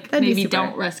 Yeah, like that'd be maybe super.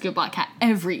 don't rescue a black cat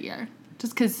every year,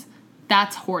 just because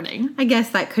that's hoarding. I guess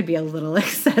that could be a little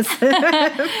excessive.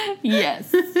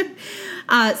 Yes.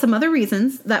 Some other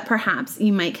reasons that perhaps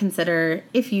you might consider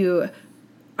if you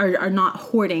are not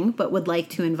hoarding but would like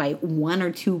to invite 1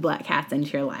 or 2 black cats into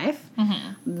your life.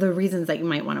 The reasons that you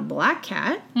might want a black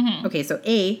cat. Okay, so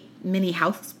A, mini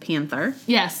house panther.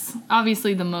 Yes,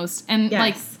 obviously the most and Yes.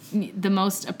 like the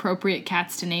most appropriate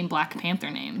cats to name Black Panther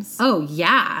names. Oh,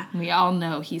 yeah. We all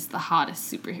know he's the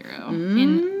hottest superhero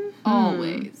in all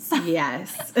ways.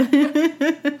 Yes.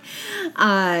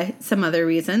 Some other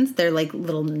reasons, they're like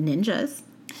little ninjas.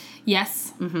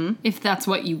 Yes, if that's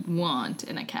what you want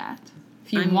in a cat.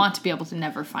 If you want to be able to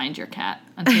never find your cat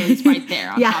until he's right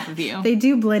there on top of you. They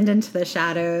do blend into the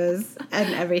shadows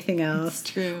and everything else.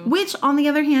 It's true. Which, on the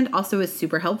other hand, also is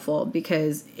super helpful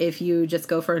because if you just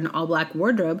go for an all-black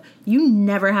wardrobe, you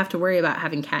never have to worry about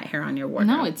having cat hair on your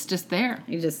wardrobe. No, it's just there.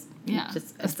 You just, Yeah,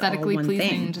 it's all aesthetically one pleasing,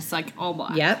 thing. just like all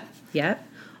black. Yep.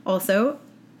 Also,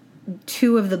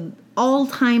 2 of the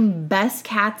all-time best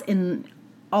cats in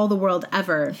all the world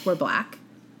ever were black.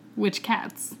 Which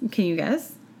cats? Can you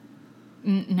guess?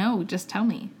 No, just tell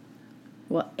me.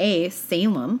 Well, A,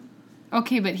 Salem.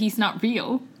 Okay, but he's not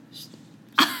real.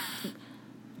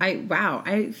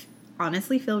 I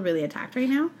honestly feel really attacked right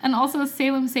now. And also,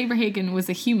 Salem Saberhagen was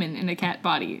a human in a cat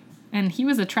body, and he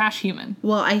was a trash human.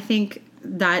 Well, I think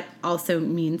that also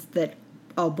means that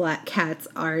all black cats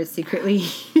are secretly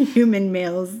human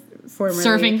males formerly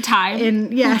Serving time.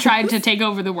 Who tried to take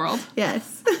over the world.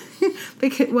 Yes.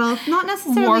 Because, well, not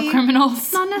necessarily. War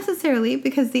criminals. Not necessarily,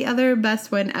 because the other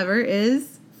best one ever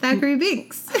is Thackeray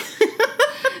Binks.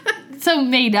 So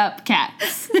made up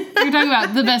cats. You're talking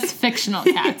about the best fictional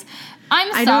cats.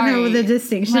 I'm sorry. I don't know the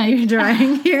distinction you're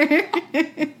drawing here.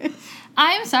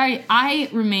 I'm sorry. I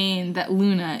remain that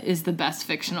Luna is the best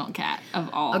fictional cat of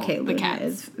all the Luna cats.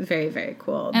 is very, very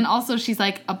cool. And also, she's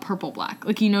like a purple black.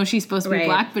 Like, she's supposed to be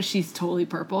black, but she's totally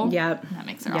purple. Yep. That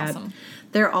makes her awesome.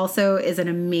 There also is an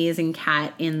amazing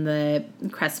cat in the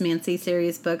Crestmancy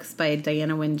series books by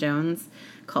Diana Wynne Jones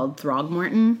called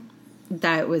Throgmorton.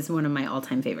 that was one of my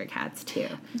all-time favorite cats, too.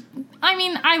 I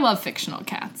mean, I love fictional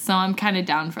cats, so I'm kind of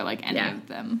down for, like, any of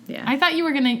them. Yeah. I thought you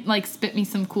were going to, like, spit me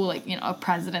some cool, like, you know, a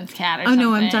president's cat or something.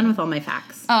 Oh, no, I'm done with all my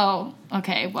facts. Oh,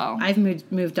 okay, well. I've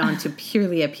moved on to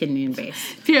purely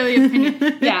opinion-based. Purely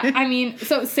opinion. Yeah, I mean,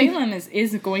 so Salem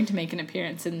is going to make an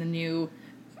appearance in the new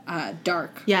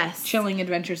dark, Chilling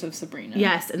Adventures of Sabrina.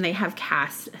 Yes, and they have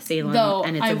cast Salem, though,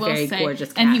 and it's a very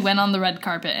gorgeous cat. And he went on the red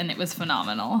carpet, and it was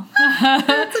phenomenal.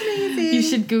 That's amazing. You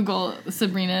should Google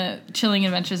Sabrina, Chilling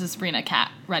Adventures of Sabrina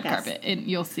cat red carpet, and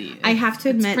you'll see. I have to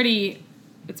admit,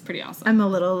 it's pretty awesome. I'm a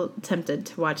little tempted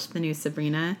to watch the new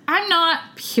Sabrina. I'm not.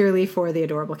 Purely for the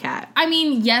adorable cat. I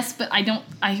mean, yes, but I don't.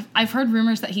 I've heard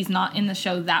rumors that he's not in the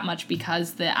show that much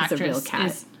because the actress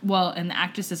is. Well, and the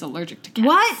actress is allergic to cats.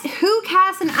 What? Who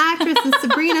casts an actress as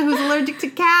Sabrina who's allergic to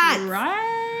cats?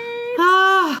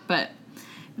 Right. But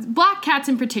black cats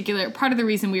in particular, part of the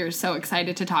reason we are so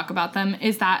excited to talk about them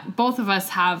is that both of us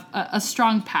have a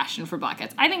strong passion for black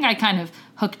cats. I think I kind of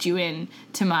hooked you in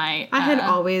to my... I had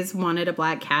always wanted a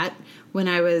black cat. When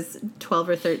I was 12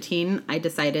 or 13, I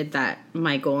decided that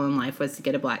my goal in life was to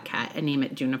get a black cat and name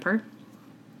it Juniper.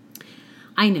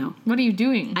 I know. What are you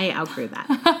doing? I outgrew that.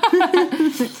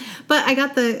 But I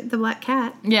got the black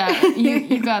cat. Yeah,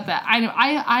 you got that. I know.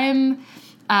 I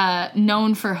am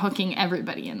known for hooking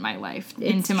everybody in my life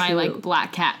into my, like,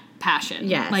 black cat passion.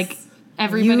 Yes. Like,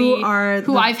 everybody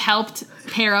who I've helped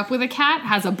pair up with a cat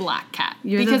has a black cat.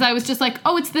 Because I was just like,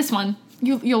 oh, it's this one.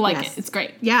 You'll like it. It's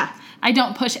great. Yeah. I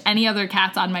don't push any other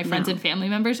cats on my friends and family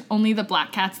members. Only the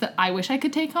black cats that I wish I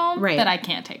could take home that I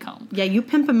can't take home. Yeah, you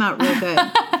pimp them out real good.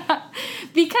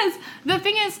 Because the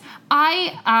thing is,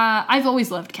 I've always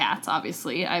loved cats,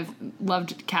 obviously. I've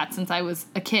loved cats since I was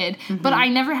a kid. Mm-hmm. But I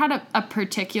never had a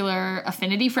particular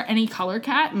affinity for any color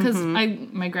cat. Because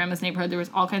my grandma's neighborhood, there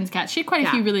was all kinds of cats. She had quite a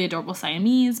few really adorable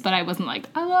Siamese. But I wasn't like,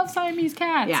 I love Siamese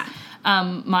cats. Yeah.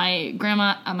 My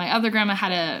other grandma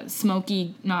had a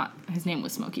Smokey, his name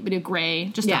was Smokey, but a gray,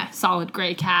 just a solid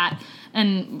gray cat.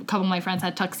 And a couple of my friends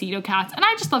had tuxedo cats. And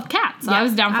I just loved cats. So I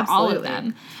was down for all of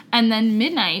them. And then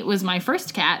Midnight was my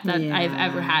first cat that I've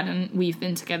ever had. And we've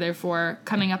been together for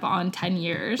coming up on 10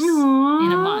 years in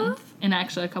a month. In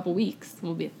actually a couple weeks.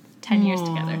 We'll be 10 years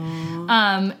together.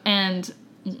 And,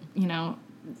 you know,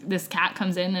 this cat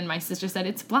comes in and my sister said,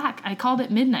 it's black. I called it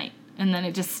Midnight. And then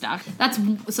it just stuck.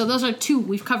 So those are two.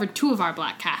 We've covered two of our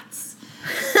black cats.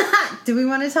 Do we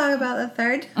want to talk about the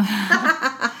third?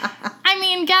 I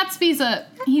mean, Gatsby's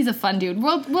he's a fun dude.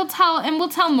 We'll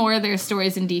tell more of their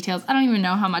stories and details. I don't even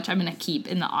know how much I'm going to keep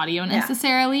in the audio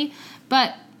necessarily,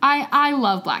 but I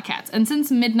love black cats. And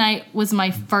since Midnight was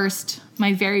my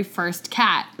very first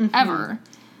cat ever,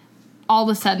 all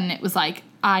of a sudden it was like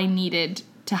I needed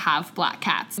to have black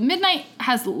cats. Midnight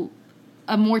has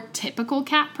a more typical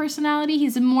cat personality.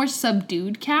 He's a more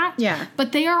subdued cat. Yeah.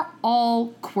 But they are all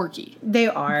quirky. They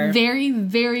are. Very,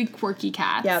 very quirky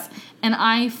cats. Yep. And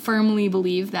I firmly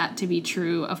believe that to be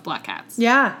true of black cats.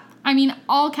 Yeah. I mean,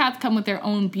 all cats come with their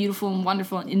own beautiful and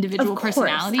wonderful and individual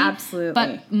personality. Absolutely.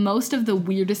 But most of the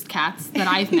weirdest cats that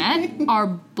I've met are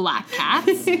black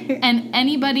cats. And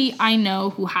anybody I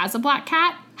know who has a black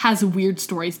cat has weird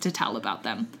stories to tell about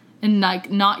them. And, like,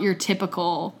 not your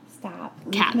typical...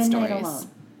 Stop. Cat leave Midnight stories. Alone.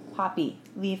 Poppy,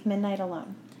 leave Midnight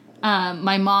alone.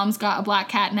 My mom's got a black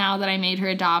cat now that I made her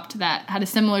adopt that had a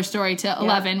similar story to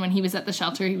 11 when he was at the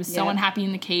shelter. He was so unhappy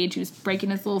in the cage. He was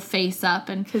breaking his little face up.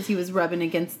 Because he was rubbing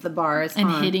against the bars. And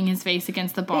hitting his face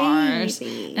against the bars.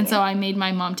 Baby. And so I made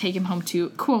my mom take him home to,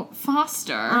 quote,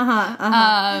 foster.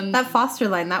 That foster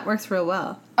line, that works real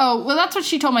well. Oh, well, that's what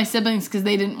she told my siblings because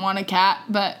they didn't want a cat.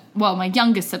 But, well, my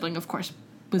youngest sibling, of course,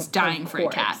 was dying for a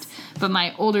cat. But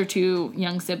my older two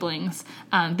young siblings,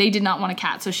 they did not want a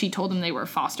cat, so she told them they were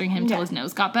fostering him till his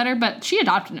nose got better, but she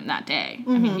adopted him that day.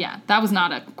 I mean, that was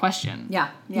not a question.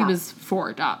 He was for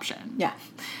adoption.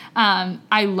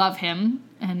 I love him,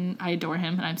 and I adore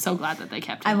him, and I'm so glad that they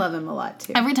kept him. I love him a lot,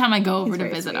 too. Every time I go over to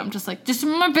visit, I'm just like, just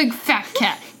my big fat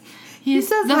cat. He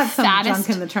does have some junk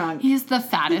in the trunk. He's the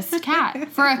fattest cat.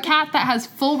 For a cat that has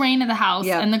full reign of the house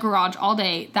and the garage all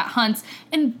day, that hunts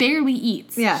and barely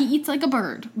eats. Yeah. He eats like a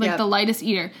bird, like the lightest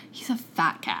eater. He's a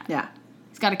fat cat. Yeah.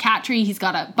 He's got a cat tree. He's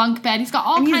got a bunk bed. He's got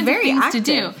all kinds of things to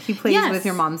do. He plays with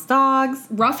your mom's dogs.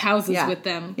 Rough houses with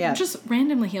them. Yeah. Just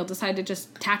randomly he'll decide to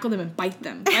just tackle them and bite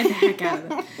them. Bite the heck out of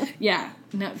them. Yeah.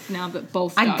 now that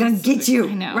both I'm dogs... gonna get you.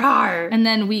 I know. Rawr. And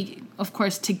then we, of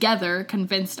course, together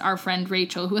convinced our friend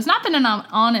Rachel, who has not been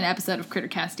on an episode of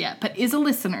Crittercast yet, but is a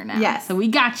listener now. Yes. So we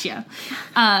got you.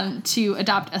 To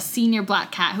adopt a senior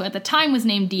black cat who at the time was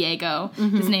named Diego.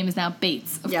 Mm-hmm. His name is now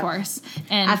Bates, of course.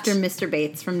 And after Mr.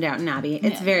 Bates from Downton Abbey.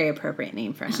 It's a very appropriate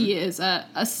name for him. He is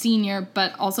a senior,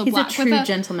 but also He's black. a true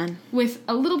gentleman. With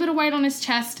a little bit of white on his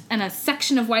chest and a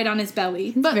section of white on his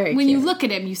belly. But very when you cute. look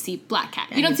at him, you see black cat.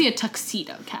 Yeah, you don't see a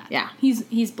tuxedo cat. Yeah.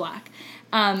 He's black.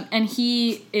 And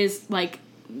he is like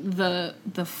the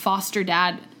foster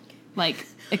dad, like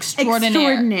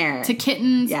extraordinaire. To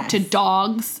kittens, Yes. to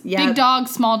dogs. Yep. Big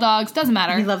dogs, small dogs, doesn't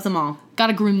matter. He loves them all.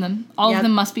 Gotta groom them. All of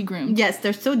them must be groomed. Yes,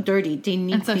 they're so dirty. They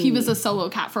need And so he was a solo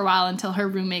cat for a while until her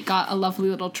roommate got a lovely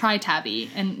little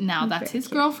tri-tabby, and now that's his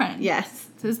girlfriend. Yes.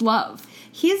 It's his love.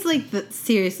 He's like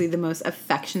seriously the most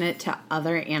affectionate to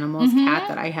other animals cat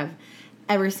that I have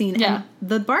ever seen. Yeah. And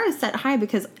the bar is set high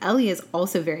because Ellie is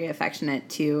also very affectionate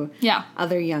to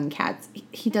other young cats.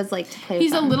 He does like to play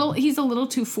with them. He's a little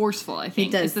too forceful, I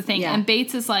think, is the thing. Yeah. And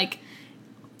Bates is like,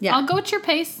 I'll go at your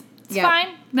pace. It's fine.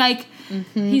 Like,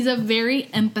 he's a very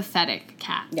empathetic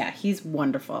cat. Yeah, he's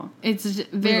wonderful. It's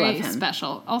very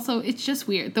special. Also, it's just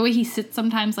weird. The way he sits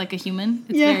sometimes like a human,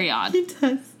 it's very odd. He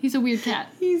does. He's a weird cat.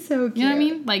 He's so cute. You know what I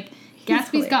mean? Like,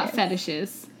 Gatsby's got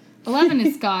fetishes. 11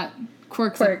 has got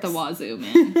quirks up the wazoo,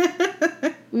 man.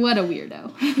 What a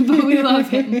weirdo. But we love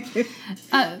him.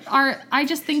 I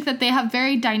just think that they have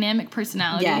very dynamic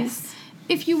personalities. Yes.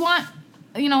 If you want...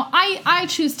 You know, I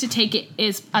choose to take it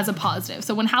as a positive.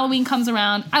 So when Halloween comes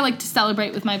around, I like to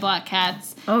celebrate with my black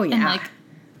cats. Oh, yeah. And, like,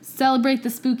 celebrate the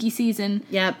spooky season.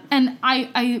 Yep. And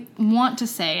I want to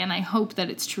say, and I hope that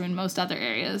it's true in most other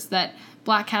areas, that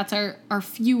black cats are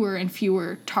fewer and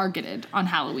fewer targeted on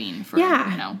Halloween for,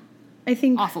 I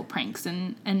think awful pranks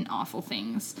and awful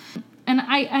things. And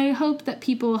I hope that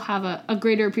people have a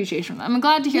greater appreciation for them. I'm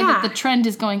glad to hear that the trend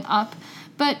is going up.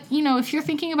 But, you know, if you're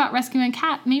thinking about rescuing a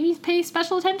cat, maybe pay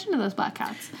special attention to those black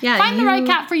cats. Yeah, find the right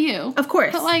cat for you. Of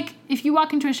course. But, like, if you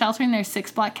walk into a shelter and there's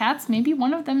 6 black cats, maybe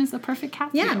one of them is the perfect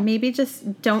cat for you. Yeah, maybe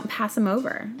just don't pass them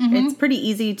over. It's pretty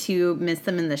easy to miss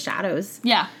them in the shadows.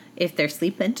 Yeah. If they're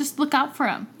sleeping. Just look out for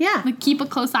them. Yeah. Like, keep a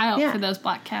close eye out for those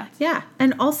black cats. Yeah.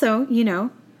 And also, you know,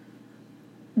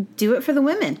 do it for the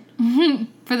women.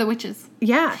 For the witches.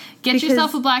 Yeah. Get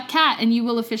yourself a black cat and you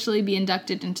will officially be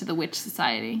inducted into the Witch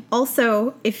Society.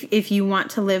 Also, if you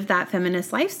want to live that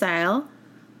feminist lifestyle,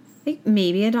 like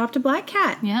maybe adopt a black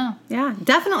cat. Yeah. Yeah.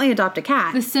 Definitely adopt a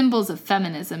cat. The symbols of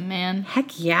feminism, man.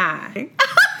 Heck yeah.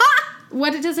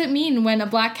 What does it mean when a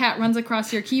black cat runs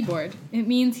across your keyboard? It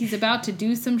means he's about to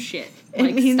do some shit.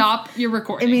 Like, stop your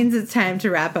recording. It means it's time to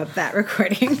wrap up that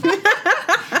recording.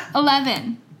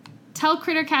 11. Tell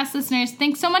Crittercast listeners,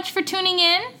 thanks so much for tuning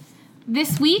in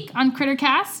this week on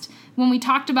Crittercast when we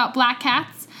talked about black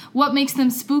cats, what makes them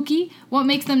spooky, what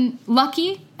makes them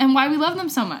lucky, and why we love them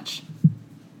so much.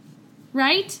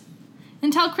 Right?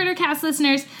 And tell Crittercast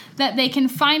listeners that they can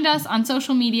find us on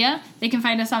social media. They can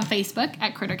find us on Facebook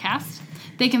at Crittercast.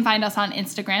 They can find us on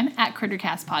Instagram at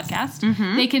Crittercast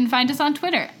Podcast. They can find us on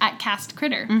Twitter at Cast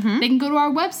Critter. They can go to our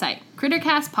website,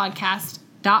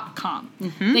 crittercastpodcast.com.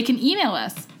 They can email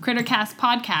us,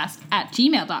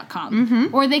 crittercastpodcast@gmail.com.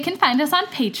 Or they can find us on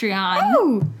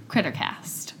Patreon,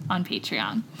 Crittercast on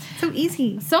Patreon. So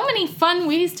easy. So many fun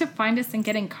ways to find us and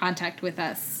get in contact with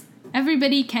us.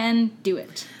 Everybody can do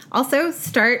it. Also,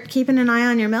 start keeping an eye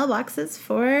on your mailboxes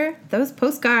for those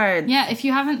postcards. Yeah, if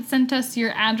you haven't sent us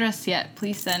your address yet,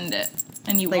 please send it.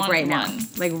 And you want right one. now.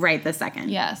 Like right this second.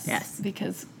 Yes. Yes.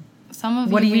 Because some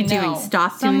of what you are you we doing? know.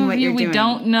 Stop some doing what you're doing. We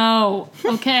don't know.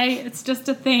 Okay? It's just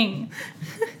a thing.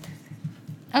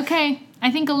 Okay. I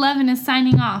think 11 is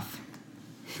signing off.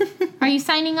 Are you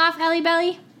signing off, Ellie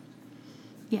Belly?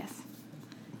 Yes.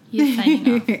 He is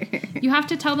signing off. You have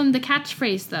to tell them the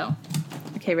catchphrase, though.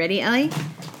 Okay, ready, Ellie?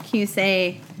 Can you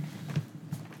say...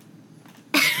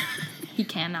 He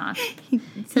cannot. He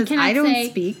says, cannot I don't say,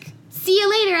 speak. See you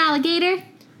later, alligator.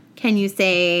 Can you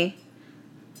say,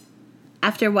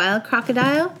 after a while,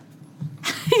 crocodile?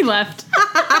 He left.